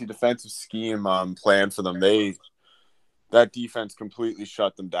defensive scheme planned for them. That defense completely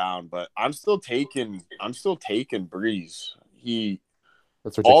shut them down, but I'm still taking Breeze.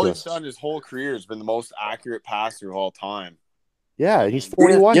 That's ridiculous. All he's done his whole career has been the most accurate passer of all time. Yeah, he's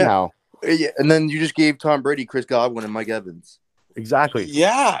 41 now. Yeah, and then you just gave Tom Brady, Chris Godwin, and Mike Evans. Exactly.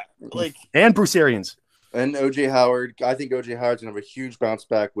 Yeah, and Bruce Arians. And O.J. Howard. I think O.J. Howard's going to have a huge bounce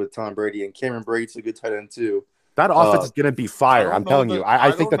back with Tom Brady, and Cameron Brate's a good tight end too. That offense is going to be fire. I'm telling you.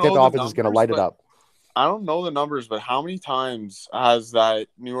 I think that offense is going to light it up. I don't know the numbers, but how many times has that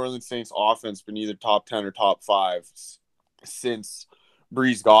New Orleans Saints offense been either top 10 or top 5 since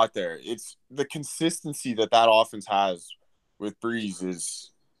Breeze got there? It's the consistency that offense has with Breeze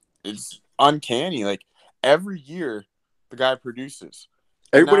is uncanny. Like every year, the guy produces.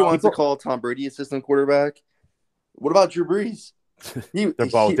 Everybody wants to call Tom Brady assistant quarterback. What about Drew Brees?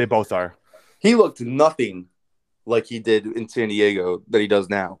 They both are. He looked nothing like he did in San Diego that he does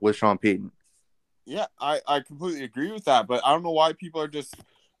now with Sean Payton. Yeah, I completely agree with that, but I don't know why people are just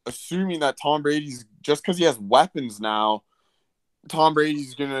assuming that Tom Brady's just because he has weapons now. Tom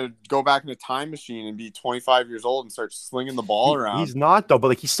Brady's gonna go back in a time machine and be 25 years old and start slinging the ball around. He's not though, but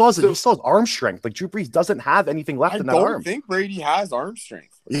like he still has arm strength. Like Drew Brees doesn't have anything left in that arm. I don't think Brady has arm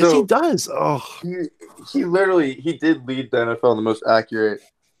strength. Yes, he does. Oh, he did lead the NFL in the most accurate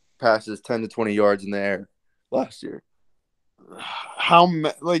passes, 10 to 20 yards in the air last year. On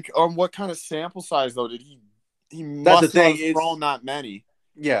what kind of sample size though did he? He must have thrown that many.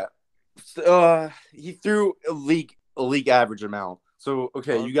 Yeah, he threw a league average amount. So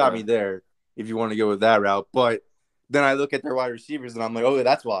okay, you got me there if you want to go with that route. But then I look at their wide receivers and I'm like, oh,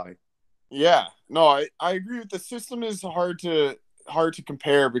 that's why. Yeah, no, I agree with the system is hard to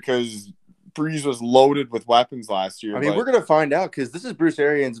compare because Breeze was loaded with weapons last year. I mean, we're gonna find out because this is Bruce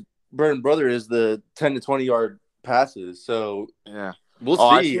Arians' bread and brother is the 10 to 20 yard passes. So yeah, we'll see.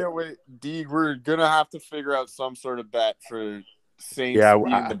 I can't wait. Deeg, we're gonna have to figure out some sort of bet for Saints. Yeah,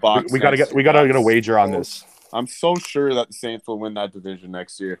 the Bucs. We gotta get a wager on this. I'm so sure that the Saints will win that division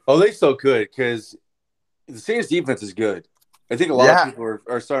next year. Oh, they still could because the Saints defense is good. I think a lot of people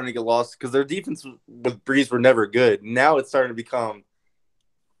are starting to get lost because their defense with Breeze were never good. Now it's starting to become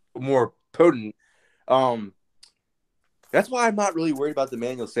more potent. That's why I'm not really worried about the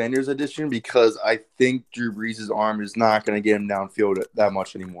Emmanuel Sanders addition because I think Drew Brees' arm is not going to get him downfield that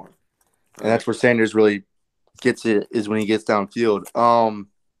much anymore. And that's where Sanders really gets it is when he gets downfield. I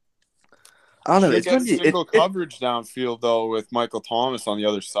don't know. It's going to be single coverage downfield, though, with Michael Thomas on the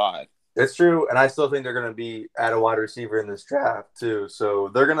other side. It's true, and I still think they're going to be at a wide receiver in this draft, too. So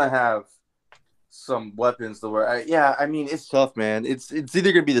they're going to have some weapons to where I mean, it's tough, man. It's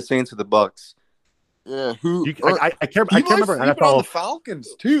either going to be the Saints or the Bucs. Yeah, I can't remember NFL. On the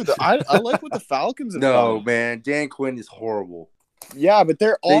Falcons too. I like what the Falcons have done. Man, Dan Quinn is horrible. Yeah, but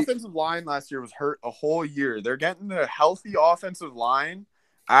their offensive line last year was hurt a whole year. They're getting a healthy offensive line,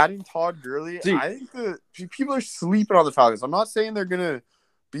 adding Todd Gurley. Dude. I think the people are sleeping on the Falcons. I'm not saying they're gonna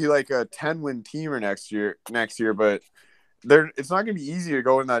be like a 10-win team next year, but it's not gonna be easy to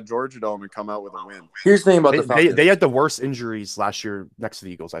go in that Georgia Dome and come out with a win. Here's the thing about the Falcons. They had the worst injuries last year next to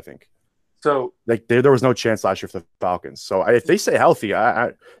the Eagles, I think. So like there was no chance last year for the Falcons. So if they stay healthy,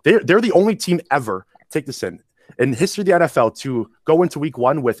 they're the only team ever, take this in history of the NFL to go into week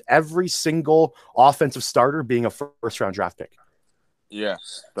 1 with every single offensive starter being a first-round draft pick. Yeah.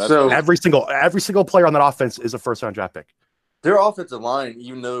 So every single player on that offense is a first-round draft pick. Their offensive line,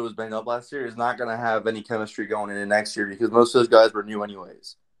 even though it was banged up last year, is not going to have any chemistry going into next year because most of those guys were new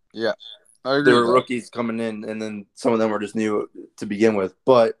anyways. Yeah, I agree. They were rookies coming in, and then some of them were just new to begin with.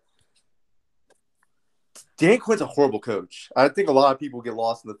 But Dan Quinn's a horrible coach. I think a lot of people get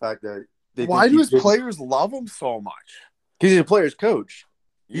lost in the fact that why do his players love him so much? Because he's a player's coach.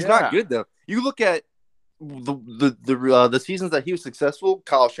 He's Yeah. not good though. You look at the seasons that he was successful.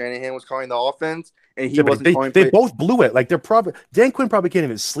 Kyle Shanahan was calling the offense, and he wasn't calling. They both blew it. Like they're probably Dan Quinn probably can't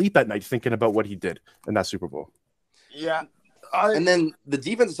even sleep at night thinking about what he did in that Super Bowl. Yeah. And then the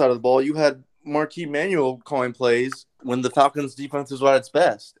defensive side of the ball, you had Marquis Manuel calling plays when the Falcons' defense was at its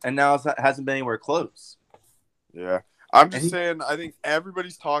best, and now it hasn't been anywhere close. Yeah. I'm just saying, I think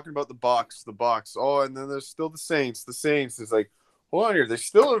everybody's talking about the Bucs. Oh, and then there's still the Saints. It's like, hold on here. There's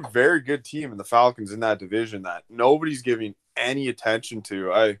still a very good team in the Falcons in that division that nobody's giving any attention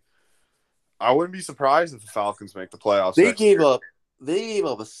to. I wouldn't be surprised if the Falcons make the playoffs. They gave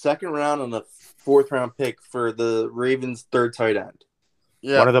up a second round and a fourth round pick for the Ravens' third tight end.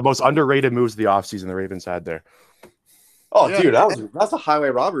 Yeah. One of the most underrated moves of the offseason the Ravens had there. Oh, yeah. Dude, that's a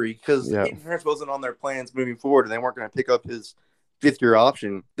highway robbery because Yeah. Hayden Hurst wasn't on their plans moving forward, and they weren't going to pick up his fifth-year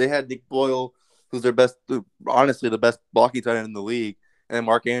option. They had Nick Boyle, who's honestly the best blocking tight end in the league, and then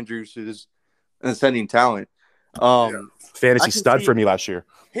Mark Andrews, who's an ascending talent. Fantasy stud for me last year.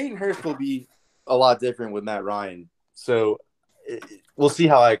 Hayden Hurst will be a lot different with Matt Ryan, so we'll see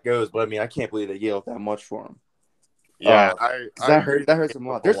how that goes. But I mean, I can't believe they gave up that much for him. Yeah, that hurts them a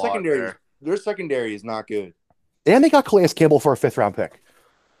lot. Their secondary is not good. And they got Calais Campbell for a 5th-round pick.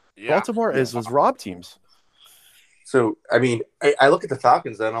 Yeah. Baltimore was robbed teams. So, I mean, I look at the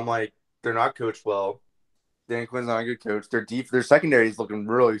Falcons and I'm like, they're not coached well. Dan Quinn's not a good coach. Their secondary is looking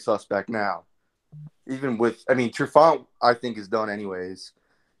really suspect now. Even with, I mean, Trufant, I think, is done anyways.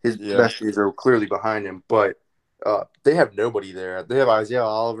 His best days are clearly behind him, but they have nobody there. They have Isaiah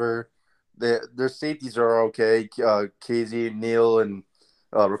Oliver. Their safeties are okay. KZ, Neal, and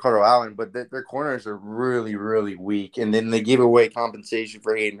Ricardo Allen, but their corners are really, really weak. And then they gave away compensation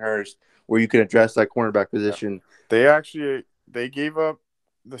for Hayden Hurst, where you can address that cornerback position. They gave up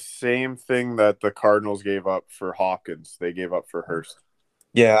the same thing that the Cardinals gave up for Hopkins. They gave up for Hurst.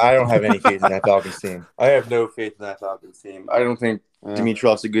 Yeah, I don't have any faith in that Falcons team. I have no faith in that Falcons team. I don't think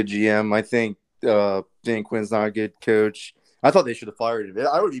Dimitroff's a good GM. I think Dan Quinn's not a good coach. I thought they should have fired him.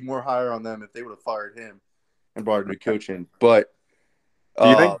 I would be more higher on them if they would have fired him and brought a new coach in. But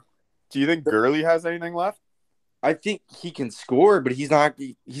do you think Gurley has anything left? I think he can score, but he's not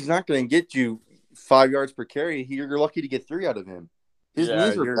going to get you 5 yards per carry. You're lucky to get 3 out of him. His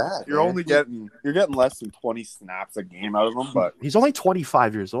knees are bad. You're getting less than 20 snaps a game out of him, but he's only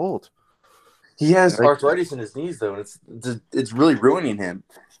 25 years old. He has arthritis in his knees though, and it's really ruining him.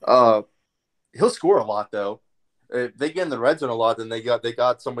 He'll score a lot though. If they get in the red zone a lot, then they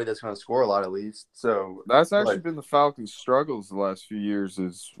got somebody that's going to score a lot at least. So that's actually been the Falcons' struggles the last few years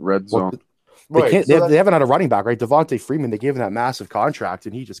is red zone. They haven't had a running back, right? Devontae Freeman, they gave him that massive contract,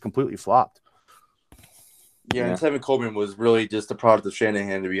 and he just completely flopped. Yeah, and Tevin Coleman was really just a product of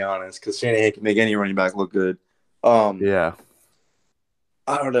Shanahan, to be honest, because Shanahan can make any running back look good. Yeah.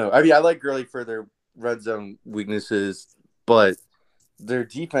 I don't know. I mean, I like Gurley for their red zone weaknesses, but their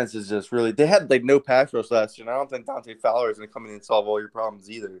defense is just really – they had, no pass rush last year, and I don't think Dante Fowler is going to come in and solve all your problems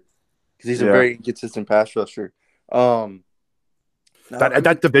either because he's a very inconsistent pass rusher.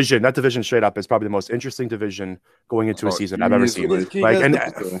 That division straight up is probably the most interesting division going into a season I've ever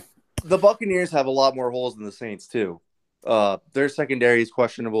seen. The Buccaneers have a lot more holes than the Saints too. Their secondary is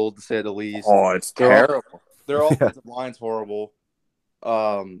questionable to say the least. Oh, it's terrible. Their offensive line's horrible.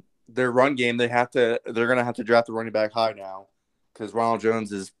 Their run game, they're gonna have to draft a running back high now because Ronald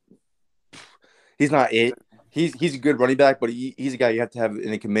Jones he's not it. He's a good running back, but he's a guy you have to have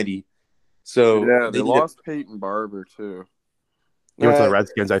in a committee. So they lost Peyton Barber too. He went to the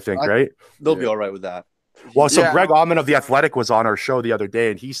Redskins, I think, right? They'll be all right with that. Well, Greg Allman of The Athletic was on our show the other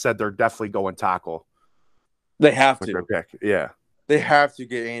day, and he said they're definitely going tackle. They have to. Their pick. Yeah. They have to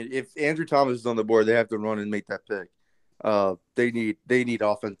get – if Andrew Thomas is on the board, they have to run and make that pick. They need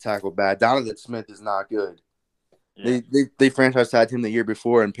offensive tackle bad. Donovan Smith is not good. Yeah. They franchise tagged him the year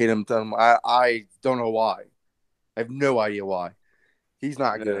before and paid him – I don't know why. I have no idea why. He's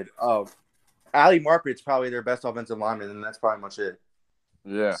not good. Ali Marpet's probably their best offensive lineman, and that's probably much it.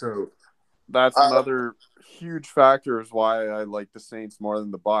 Yeah. So – that's another huge factor is why I like the Saints more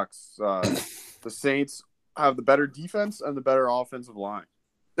than the Bucs. The Saints have the better defense and the better offensive line.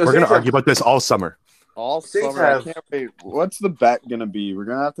 We're going to argue about this all summer. All summer. I can't wait. What's the bet going to be? We're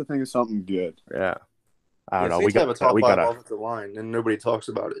going to have to think of something good. Yeah. I don't know. We have a top 5 offensive line, and nobody talks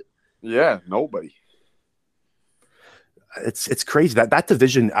about it. Yeah, nobody. it's crazy that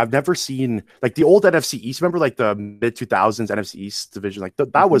division. I've never seen like the old NFC East. Remember like the mid 2000s NFC East division, like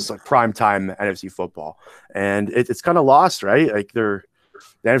that was like prime time NFC football, and it's kind of lost, right? Like the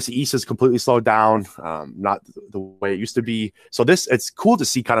NFC East has completely slowed down, not the way it used to be. So it's cool to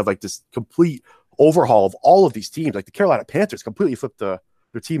see kind of like this complete overhaul of all of these teams. Like the Carolina Panthers completely flipped their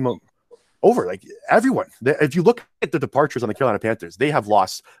team over. Like everyone, if you look at the departures on the Carolina Panthers, they have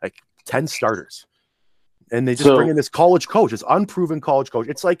lost like 10 starters. And they just bring in this college coach, this unproven college coach.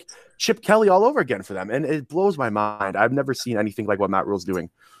 It's like Chip Kelly all over again for them. And it blows my mind. I've never seen anything like what Matt Rule's doing.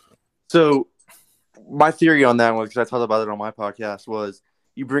 So my theory on that one, because I talked about it on my podcast, was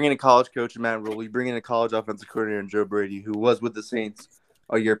you bring in a college coach in Matt Rule, you bring in a college offensive coordinator in Joe Brady, who was with the Saints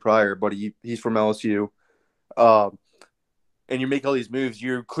a year prior, but he's from LSU. And you make all these moves,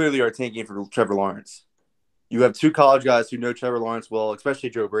 you clearly are tanking for Trevor Lawrence. You have two college guys who know Trevor Lawrence well, especially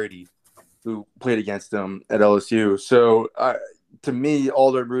Joe Brady, who played against him at LSU. So, to me,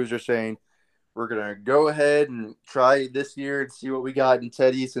 all their moves are saying, we're going to go ahead and try this year and see what we got in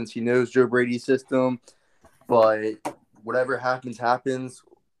Teddy since he knows Joe Brady's system. But whatever happens.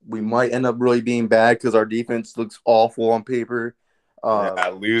 We might end up really being bad because our defense looks awful on paper.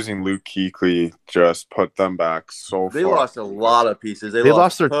 Losing Luke Kuechly just put them back so far. They lost a lot of pieces. They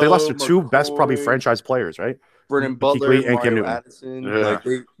lost their two best probably franchise players, right? Brennan Butler, and Cam Mario Newton. Addison. Yeah.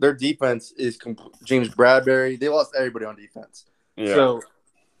 Like their defense is James Bradbury. They lost everybody on defense. Yeah. So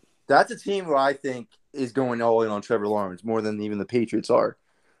that's a team who I think is going all in on Trevor Lawrence more than even the Patriots are.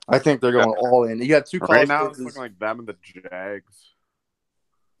 I think they're going all in. You have two college right now, kids. it's looking like them and the Jags.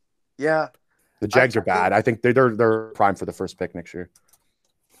 Yeah. The Jags are bad. I think they're prime for the first pick next year.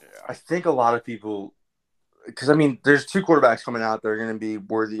 I think a lot of people – because, I mean, there's two quarterbacks coming out that are going to be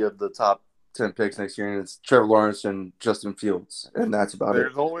worthy of the top 10 picks next year, and it's Trevor Lawrence and Justin Fields, and that's about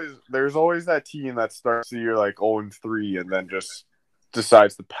it. There's always that team that starts the year like 0-3 and then just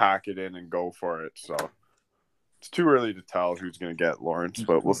decides to pack it in and go for it. So it's too early to tell who's going to get Lawrence,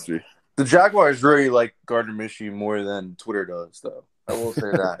 but we'll see. The Jaguars really like Gardner Minshew more than Twitter does, though. I will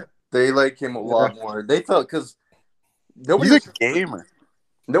say that. They like him a lot more. They felt because he's a gamer.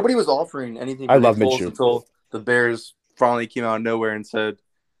 Nobody was offering anything for I love Nick Foles Minshew until the Bears finally came out of nowhere and said,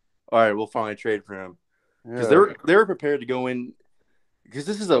 all right, we'll finally trade for him. Because they were prepared to go in because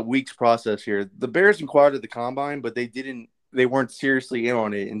this is a week's process here. The Bears inquired at the combine, but they weren't seriously in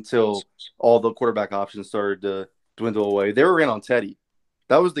on it until all the quarterback options started to dwindle away. They were in on Teddy.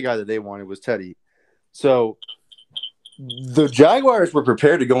 That was the guy that they wanted, was Teddy. So the Jaguars were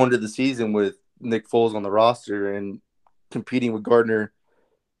prepared to go into the season with Nick Foles on the roster and competing with Gardner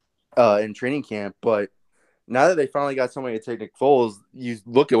in training camp. But now that they finally got somebody to take Nick Foles, you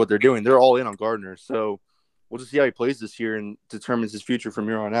look at what they're doing. They're all in on Gardner. So we'll just see how he plays this year and determines his future from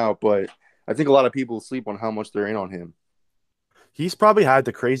here on out. But I think a lot of people sleep on how much they're in on him. He's probably had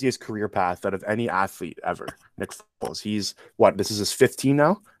the craziest career path out of any athlete ever, Nick Foles. He's this is his 15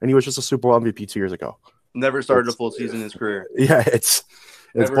 now, and he was just a Super Bowl MVP 2 years ago. Never started a full season in his career. Yeah, it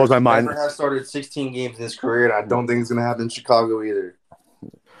blows my mind. Never has started 16 games in his career, and I don't think it's going to happen in Chicago either.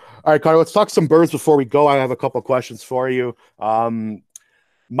 All right, Connor, let's talk some Birds before we go. I have a couple of questions for you.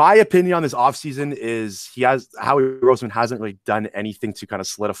 My opinion on this offseason is Howie Roseman hasn't really done anything to kind of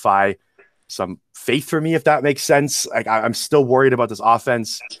solidify some faith for me, if that makes sense. Like I'm still worried about this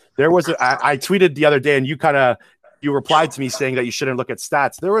offense. I tweeted the other day, and you replied to me saying that you shouldn't look at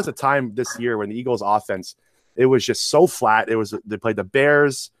stats. There was a time this year when the Eagles offense, it was just so flat. They played the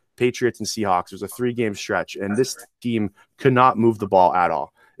Bears, Patriots, and Seahawks. It was a 3-game stretch, and this team could not move the ball at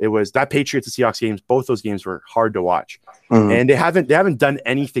all. It was that Patriots and Seahawks games. Both those games were hard to watch, and they haven't done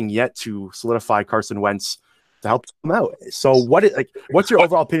anything yet to solidify Carson Wentz to help them out. So what's your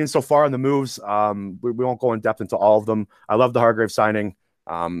overall opinion so far on the moves? We won't go in depth into all of them. I love the Hargrave signing.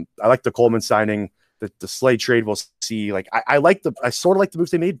 I like the Coleman signing. The Slade trade, we'll see. Like I sort of like the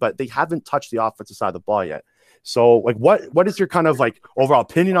moves they made, but they haven't touched the offensive side of the ball yet. So like what is your kind of like overall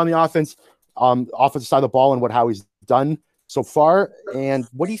opinion on the offensive side of the ball and what Howie's done so far? And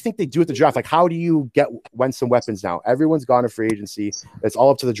what do you think they do at the draft? Like how do you get Wentz some weapons now? Everyone's gone to free agency. It's all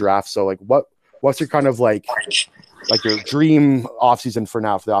up to the draft. So like what's your kind of like your dream offseason for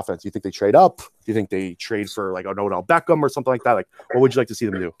now for the offense? Do you think they trade up? Do you think they trade for like an Odell Beckham or something like that? Like what would you like to see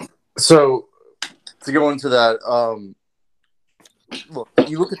them do? So to go into that, look,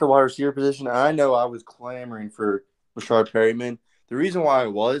 you look at the wide receiver position, and I know I was clamoring for Rashard Perryman. The reason why I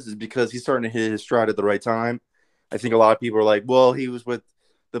was is because he's starting to hit his stride at the right time. I think a lot of people are like, well, he was with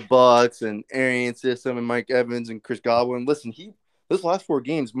the Bucks and Arian system and Mike Evans and Chris Godwin. Listen, those last 4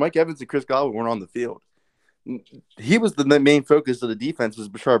 games, Mike Evans and Chris Godwin weren't on the field. he was the main focus of the defense was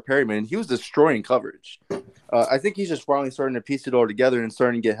Bashard Perryman, and he was destroying coverage. I think he's just finally starting to piece it all together and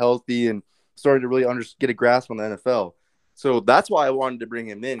starting to get healthy and starting to really get a grasp on the NFL. So that's why I wanted to bring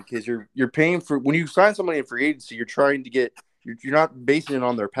him in, because you're paying for when you sign somebody in free agency, you're trying to get you're not basing it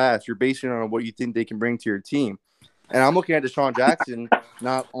on their past, you're basing it on what you think they can bring to your team. And I'm looking at Deshaun Jackson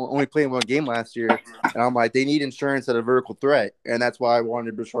not only playing one game last year, and I'm like, they need insurance at a vertical threat, and that's why I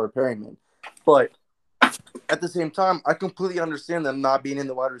wanted Bashard Perryman. But at the same time, I completely understand them not being in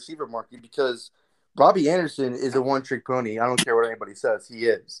the wide receiver market because Robbie Anderson is a one-trick pony. I don't care what anybody says. He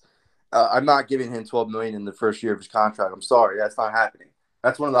is. I'm not giving him $12 million in the first year of his contract. I'm sorry. That's not happening.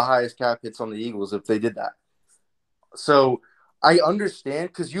 That's one of the highest cap hits on the Eagles if they did that. So I understand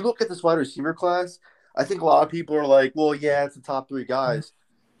because you look at this wide receiver class, I think a lot of people are like, well, yeah, it's the top 3 guys.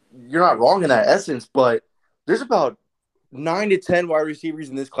 You're not wrong in that essence, but there's about 9 to 10 wide receivers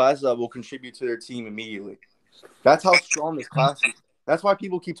in this class that will contribute to their team immediately. That's how strong this class is. That's why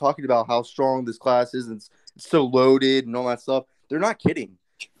people keep talking about how strong this class is and it's so loaded and all that stuff. They're not kidding.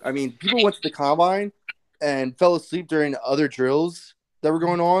 I mean, people went to the combine and fell asleep during other drills that were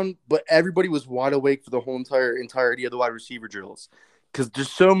going on, but everybody was wide awake for the whole entirety of the wide receiver drills because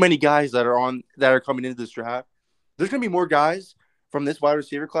there's so many guys that are coming into this draft. There's going to be more guys from this wide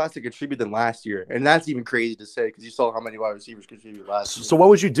receiver class to contribute than last year, and that's even crazy to say because you saw how many wide receivers contributed last year. So what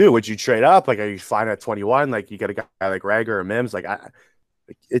would you do? Would you trade up? Like, are you fine at 21? Like, you got a guy like Rager or Mims? Like, I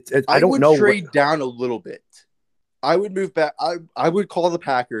don't know. I would trade down a little bit. I would move back. I would call the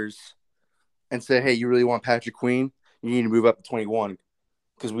Packers and say, hey, you really want Patrick Queen? You need to move up to 21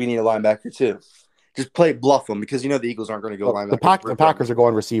 because we need a linebacker too. Just bluff them because you know the Eagles aren't going to go linebacker. The Packers are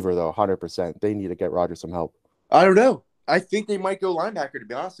going receiver, though, 100%. They need to get Rodgers some help. I don't know. I think they might go linebacker, to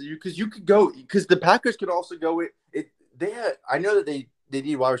be honest with you, because you could go – because the Packers could also go I know that they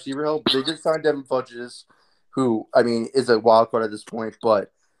need wide receiver help. They just signed Devin Funchess, who, I mean, is a wild card at this point.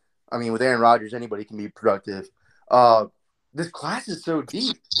 But, I mean, with Aaron Rodgers, anybody can be productive. This class is so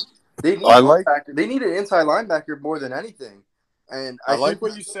deep. They need they need an inside linebacker more than anything. And I like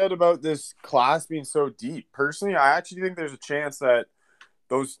what you said about this class being so deep. Personally, I actually think there's a chance that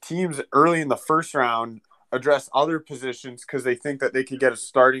those teams early in the first round address other positions because they think that they could get a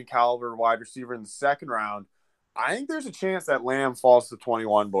starting caliber wide receiver in the second round. I think there's a chance that Lamb falls to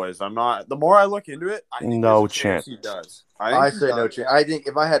 21, boys. The more I look into it, I think no chance he does. I say no chance. I think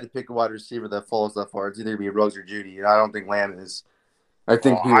if I had to pick a wide receiver that falls that far, it's either be Ruggs or Judy, and I don't think Lamb is. I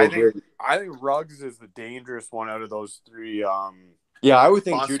think Ruggs is the dangerous one out of those 3. Yeah, I would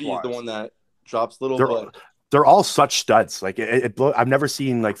think Judy is the one that drops little. They're all such studs. Like I've never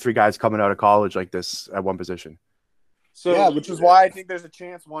seen like 3 guys coming out of college like this at one position. So yeah, which is why I think there's a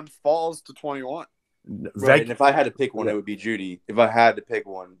chance one falls to 21. Right, and if I had to pick one, it would be Judy. If I had to pick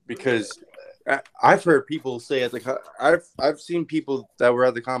one, because I've heard people say it. Like I've seen people that were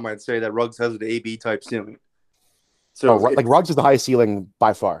at the combine say that Ruggs has an AB type ceiling. So like Ruggs is the highest ceiling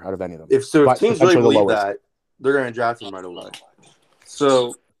by far out of any of them. If teams really believe that, they're going to draft him right away.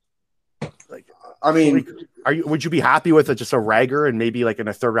 So, like, I mean, would you be happy with just a Rager and maybe like in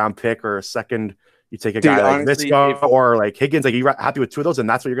a 3rd round pick or a second? You take a guy like Visca or like Higgins. Like, are you happy with 2 of those? And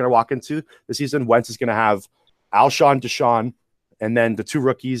that's what you're going to walk into the season. Wentz is going to have Alshon, Deshaun, and then the 2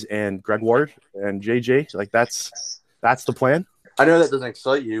 rookies and Greg Ward and JJ. Like that's the plan. I know that doesn't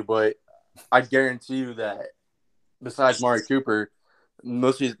excite you, but I guarantee you that besides Mari Cooper,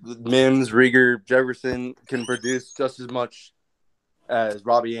 most of these Mims, Rieger, Jefferson can produce just as much as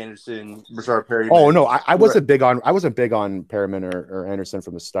Robbie Anderson, Bashard Perryman. Oh no, I wasn't big on Perryman or Anderson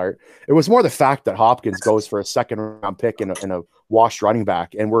from the start. It was more the fact that Hopkins goes for a 2nd round pick in a washed running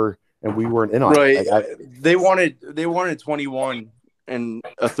back, and we weren't in on it. Like, they wanted 21 and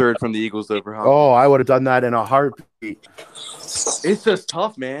a 3rd from the Eagles over Hopkins. Oh, I would have done that in a heartbeat. It's just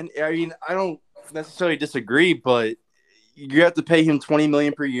tough, man. I mean, I don't necessarily disagree, but you have to pay him $20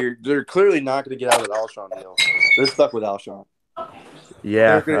 million per year. They're clearly not going to get out of the Alshon deal. They're stuck with Alshon.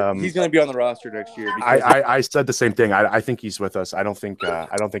 Yeah, he's going to be on the roster next year. I said the same thing. I think he's with us. I don't think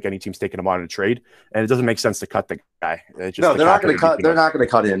any team's taking him on in a trade, and it doesn't make sense to cut the guy. They're not going to cut. They're not going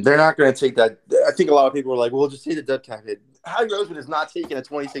to cut him. They're not going to take that. I think a lot of people are like, "Well, just take the dead cap hit." Howie Roseman is not taking a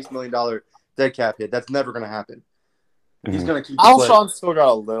 $26 million dead cap hit. That's never going to happen. Mm-hmm. He's going to keep. Alshon's still got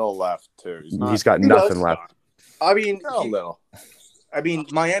a little left too. He's got nothing left. I mean, a little. I mean,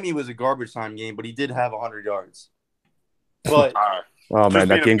 Miami was a garbage time game, but he did have 100 yards. But oh man,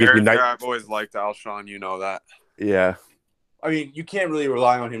 that game gives me night. I've always liked Alshon. You know that. Yeah. I mean, you can't really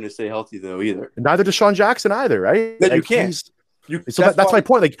rely on him to stay healthy though either. Neither does Deshaun Jackson either, right? Like, you can't. That's my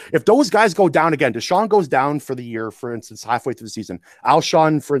point. Like, if those guys go down again, Deshaun goes down for the year, for instance, halfway through the season,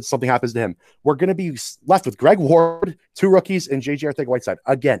 Alshon, for instance, something happens to him, we're going to be left with Greg Ward, 2 rookies, and JJ Arcega-Whiteside.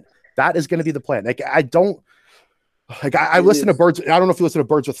 Again, that is going to be the plan. Like, I listen to Birds. I don't know if you listen to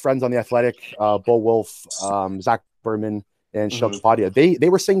Birds with Friends on The Athletic, Bo Wolf, Zach Berman, and Shel Kapadia. They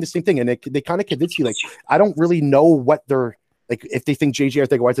were saying the same thing, and they kind of convinced you, like, I don't really know what they're, like, if they think JJ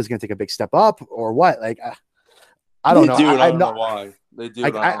Arcega-Whiteside is going to take a big step up or what. Like, I don't know. I don't know why. They do.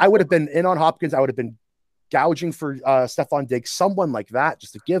 I would have been in on Hopkins. I would have been gouging for Stephon Diggs, someone like that,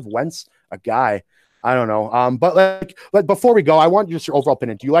 just to give Wentz a guy. I don't know. But before we go, I want just your overall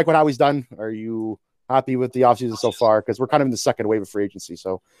opinion. Do you like what Howie's done? Are you happy with the offseason so far? Because we're kind of in the second wave of free agency,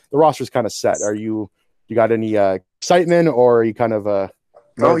 so the roster's kind of set. You got any excitement, or are you kind of that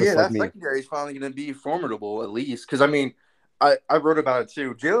secondary is finally going to be formidable, at least. Because, I mean, I wrote about it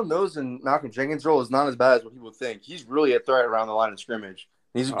too. Jalen Mills and Malcolm Jenkins' role is not as bad as what people think. He's really a threat around the line of scrimmage.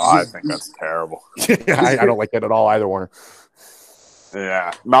 I think that's terrible. I don't like that at all either, Warner.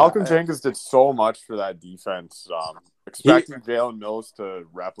 Yeah, Malcolm Jenkins did so much for that defense. Expecting Jalen Mills to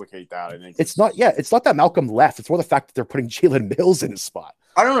replicate that, I think it's not that Malcolm left. It's more the fact that they're putting Jalen Mills in his spot.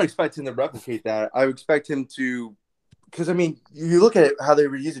 I don't expect him to replicate that. I expect him to, because, I mean, you look at how they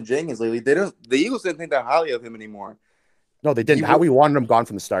were using Jenkins lately. The Eagles didn't think that highly of him anymore. No, they didn't. Howie wanted him gone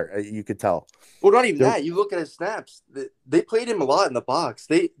from the start. You could tell. Well, not even that. You look at his snaps. They played him a lot in the box.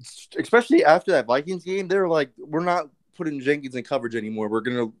 Especially after that Vikings game, they were like, we're not putting Jenkins in coverage anymore. We're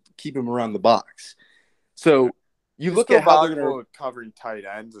going to keep him around the box. So you look at how they're covering tight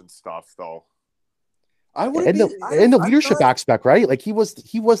ends and stuff, though. The leadership aspect, right? Like, he was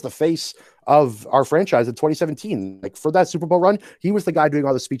the face of our franchise in 2017. Like, for that Super Bowl run, he was the guy doing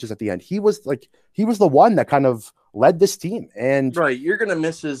all the speeches at the end. He was the one that kind of led this team. And right, you're gonna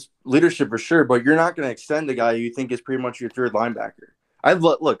miss his leadership for sure, but you're not gonna extend a guy you think is pretty much your third linebacker. I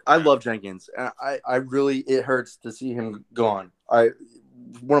love Jenkins, and I really, it hurts to see him gone.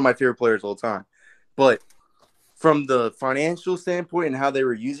 One of my favorite players all the time, but from the financial standpoint and how they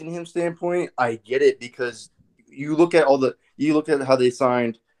were using him standpoint, I get it, because you look at how they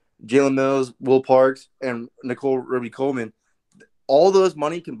signed Jalen Mills, Will Parks, and Nicole Roby-Coleman. All those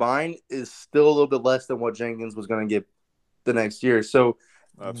money combined is still a little bit less than what Jenkins was going to get the next year. So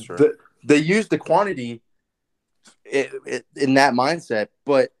that's true. They used the quantity in that mindset,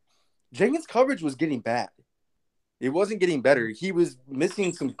 but Jenkins' coverage was getting bad. It wasn't getting better. He was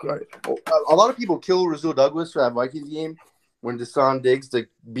missing some. A lot of people kill Rasul Douglas for that Vikings game when Deshaun Diggs to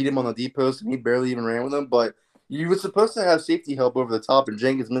beat him on the deep post, and he barely even ran with him. But you were supposed to have safety help over the top, and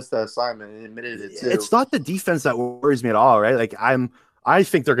Jenkins missed that assignment and admitted it too. It's not the defense that worries me at all, right? Like, I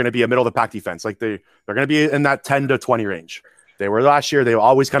think they're going to be a middle of the pack defense. Like, they're going to be in that 10 to 20 range. They were last year. They've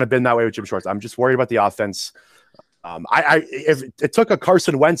always kind of been that way with Jim Schwartz. I'm just worried about the offense. If it took a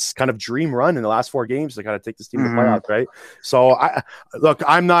Carson Wentz kind of dream run in the last 4 games to kind of take this team to playoffs, right? So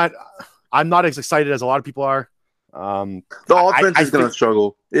I'm not as excited as a lot of people are. The offense is going to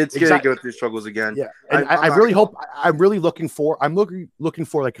struggle. It's going to go through struggles again. Yeah, and I'm really looking for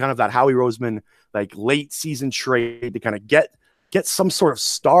like kind of that Howie Roseman like late season trade to kind of get some sort of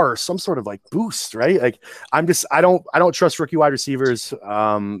star, some sort of like boost, right? Like, I don't trust rookie wide receivers.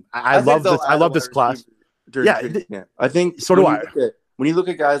 I love this class. Yeah, I think so do I. When you look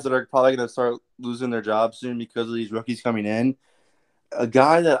at guys that are probably going to start losing their jobs soon because of these rookies coming in, a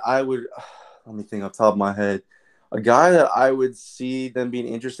guy that I would let me think off the top of my head. A guy that I would see them being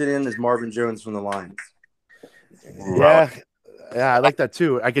interested in is Marvin Jones from the Lions. Yeah, I like that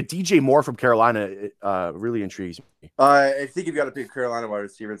too. I get DJ Moore from Carolina. It really intrigues me. I think if you got to pick a Carolina wide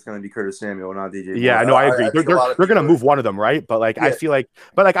receiver, it's going to be Curtis Samuel, not DJ Moore. Yeah, no, I agree. They're going to move one of them, right? But like, yeah. I feel like,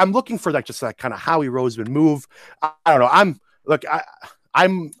 I'm looking for like just that kind of Howie Roseman move. I don't know.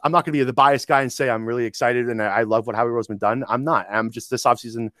 I'm not going to be the biased guy and say I'm really excited and I love what Howie Roseman done. I'm not. I'm just this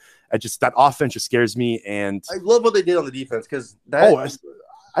offseason. That offense just scares me, and I love what they did on the defense because I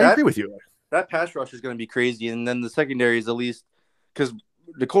agree with you. That pass rush is going to be crazy, and then the secondary is at least because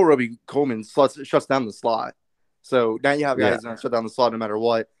Nicole Roby-Coleman shuts down the slot. So now you have guys that shut down the slot no matter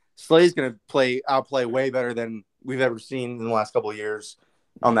what. Slay's going to outplay way better than we've ever seen in the last couple of years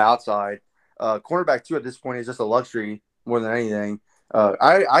on the outside. Cornerback 2 at this point is just a luxury more than anything.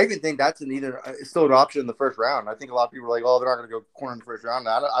 I even think that's still an option in the first round. I think a lot of people are like, oh, they're not going to go corner in the first round.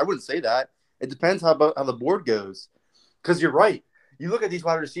 I wouldn't say that. It depends how the board goes. Because you're right. You look at these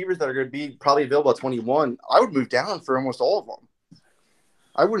wide receivers that are going to be probably available at 21. I would move down for almost all of them.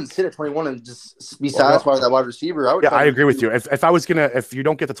 I wouldn't sit at 21 and just be satisfied with that wide receiver. I agree with you. If you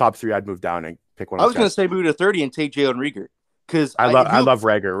don't get the top 3, I'd move down and pick one. I was going to say move to 30 and take Jalen Reagor Because I love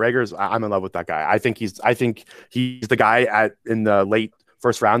Rager. I'm in love with that guy. I think he's the guy in the late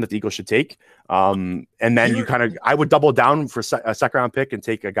first round that the Eagles should take. And then I would double down for a second round pick and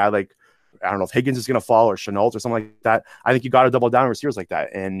take a guy like, I don't know if Higgins is going to fall or Chenault or something like that. I think you got to double down on receivers like that.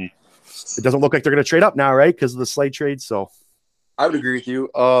 And it doesn't look like they're going to trade up now, right? Because of the Slade trade. So I would agree with you.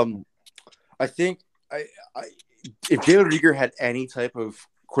 I think if Jalen Reagor had any type of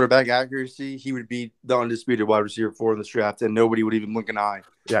quarterback accuracy, he would be the undisputed wide receiver 4 in this draft, and nobody would even blink an eye.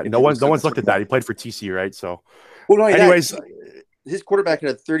 Yeah, no one's looked at that. He played for TCU, right? So, anyways, his quarterback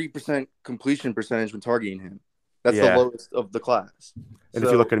had a 30% completion percentage when targeting him. That's the lowest of the class. And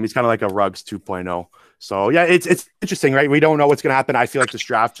if you look at him, he's kind of like a Ruggs 2.0. So yeah, it's interesting, right? We don't know what's going to happen. I feel like this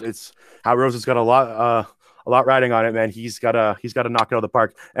draft, Howard Rose has got a lot riding on it, man. He's got to knock it out of the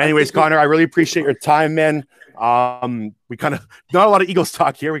park. Anyways, Connor, I really appreciate your time, man. We kind of not a lot of Eagles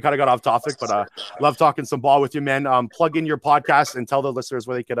talk here. We kind of got off topic, but love talking some ball with you, man. Plug in your podcast and tell the listeners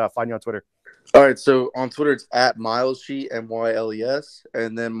where they could find you on Twitter. All right, so on Twitter it's at Milessheet, MYLES,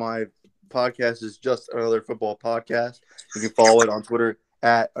 and then my podcast is just Another Football Podcast. You can follow it on Twitter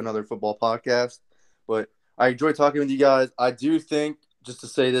at Another Football Podcast. But I enjoy talking with you guys. I do think, just to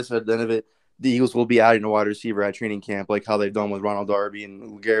say this at the end of it, the Eagles will be adding a wide receiver at training camp, like how they've done with Ronald Darby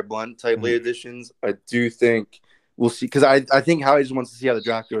and Garrett Blunt type late additions. I do think we'll see, because I think Howie just wants to see how the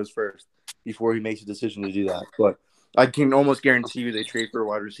draft goes first before he makes a decision to do that. But I can almost guarantee you they trade for a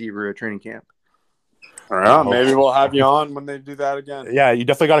wide receiver at training camp. All right, maybe we'll have you on when they do that again. Yeah, you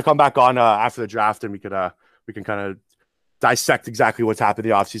definitely got to come back on after the draft, and we can kind of dissect exactly what's happened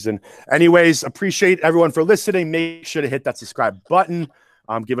in the offseason. Anyways, appreciate everyone for listening. Make sure to hit that subscribe button.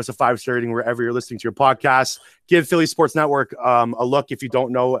 Give us a 5-star rating wherever you're listening to your podcast. Give Philly Sports Network a look if you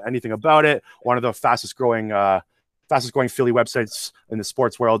don't know anything about it. One of the fastest growing Philly websites in the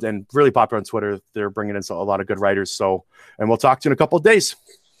sports world, and really popular on Twitter. They're bringing in a lot of good writers. And we'll talk to you in a couple of days.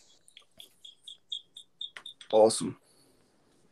 Awesome.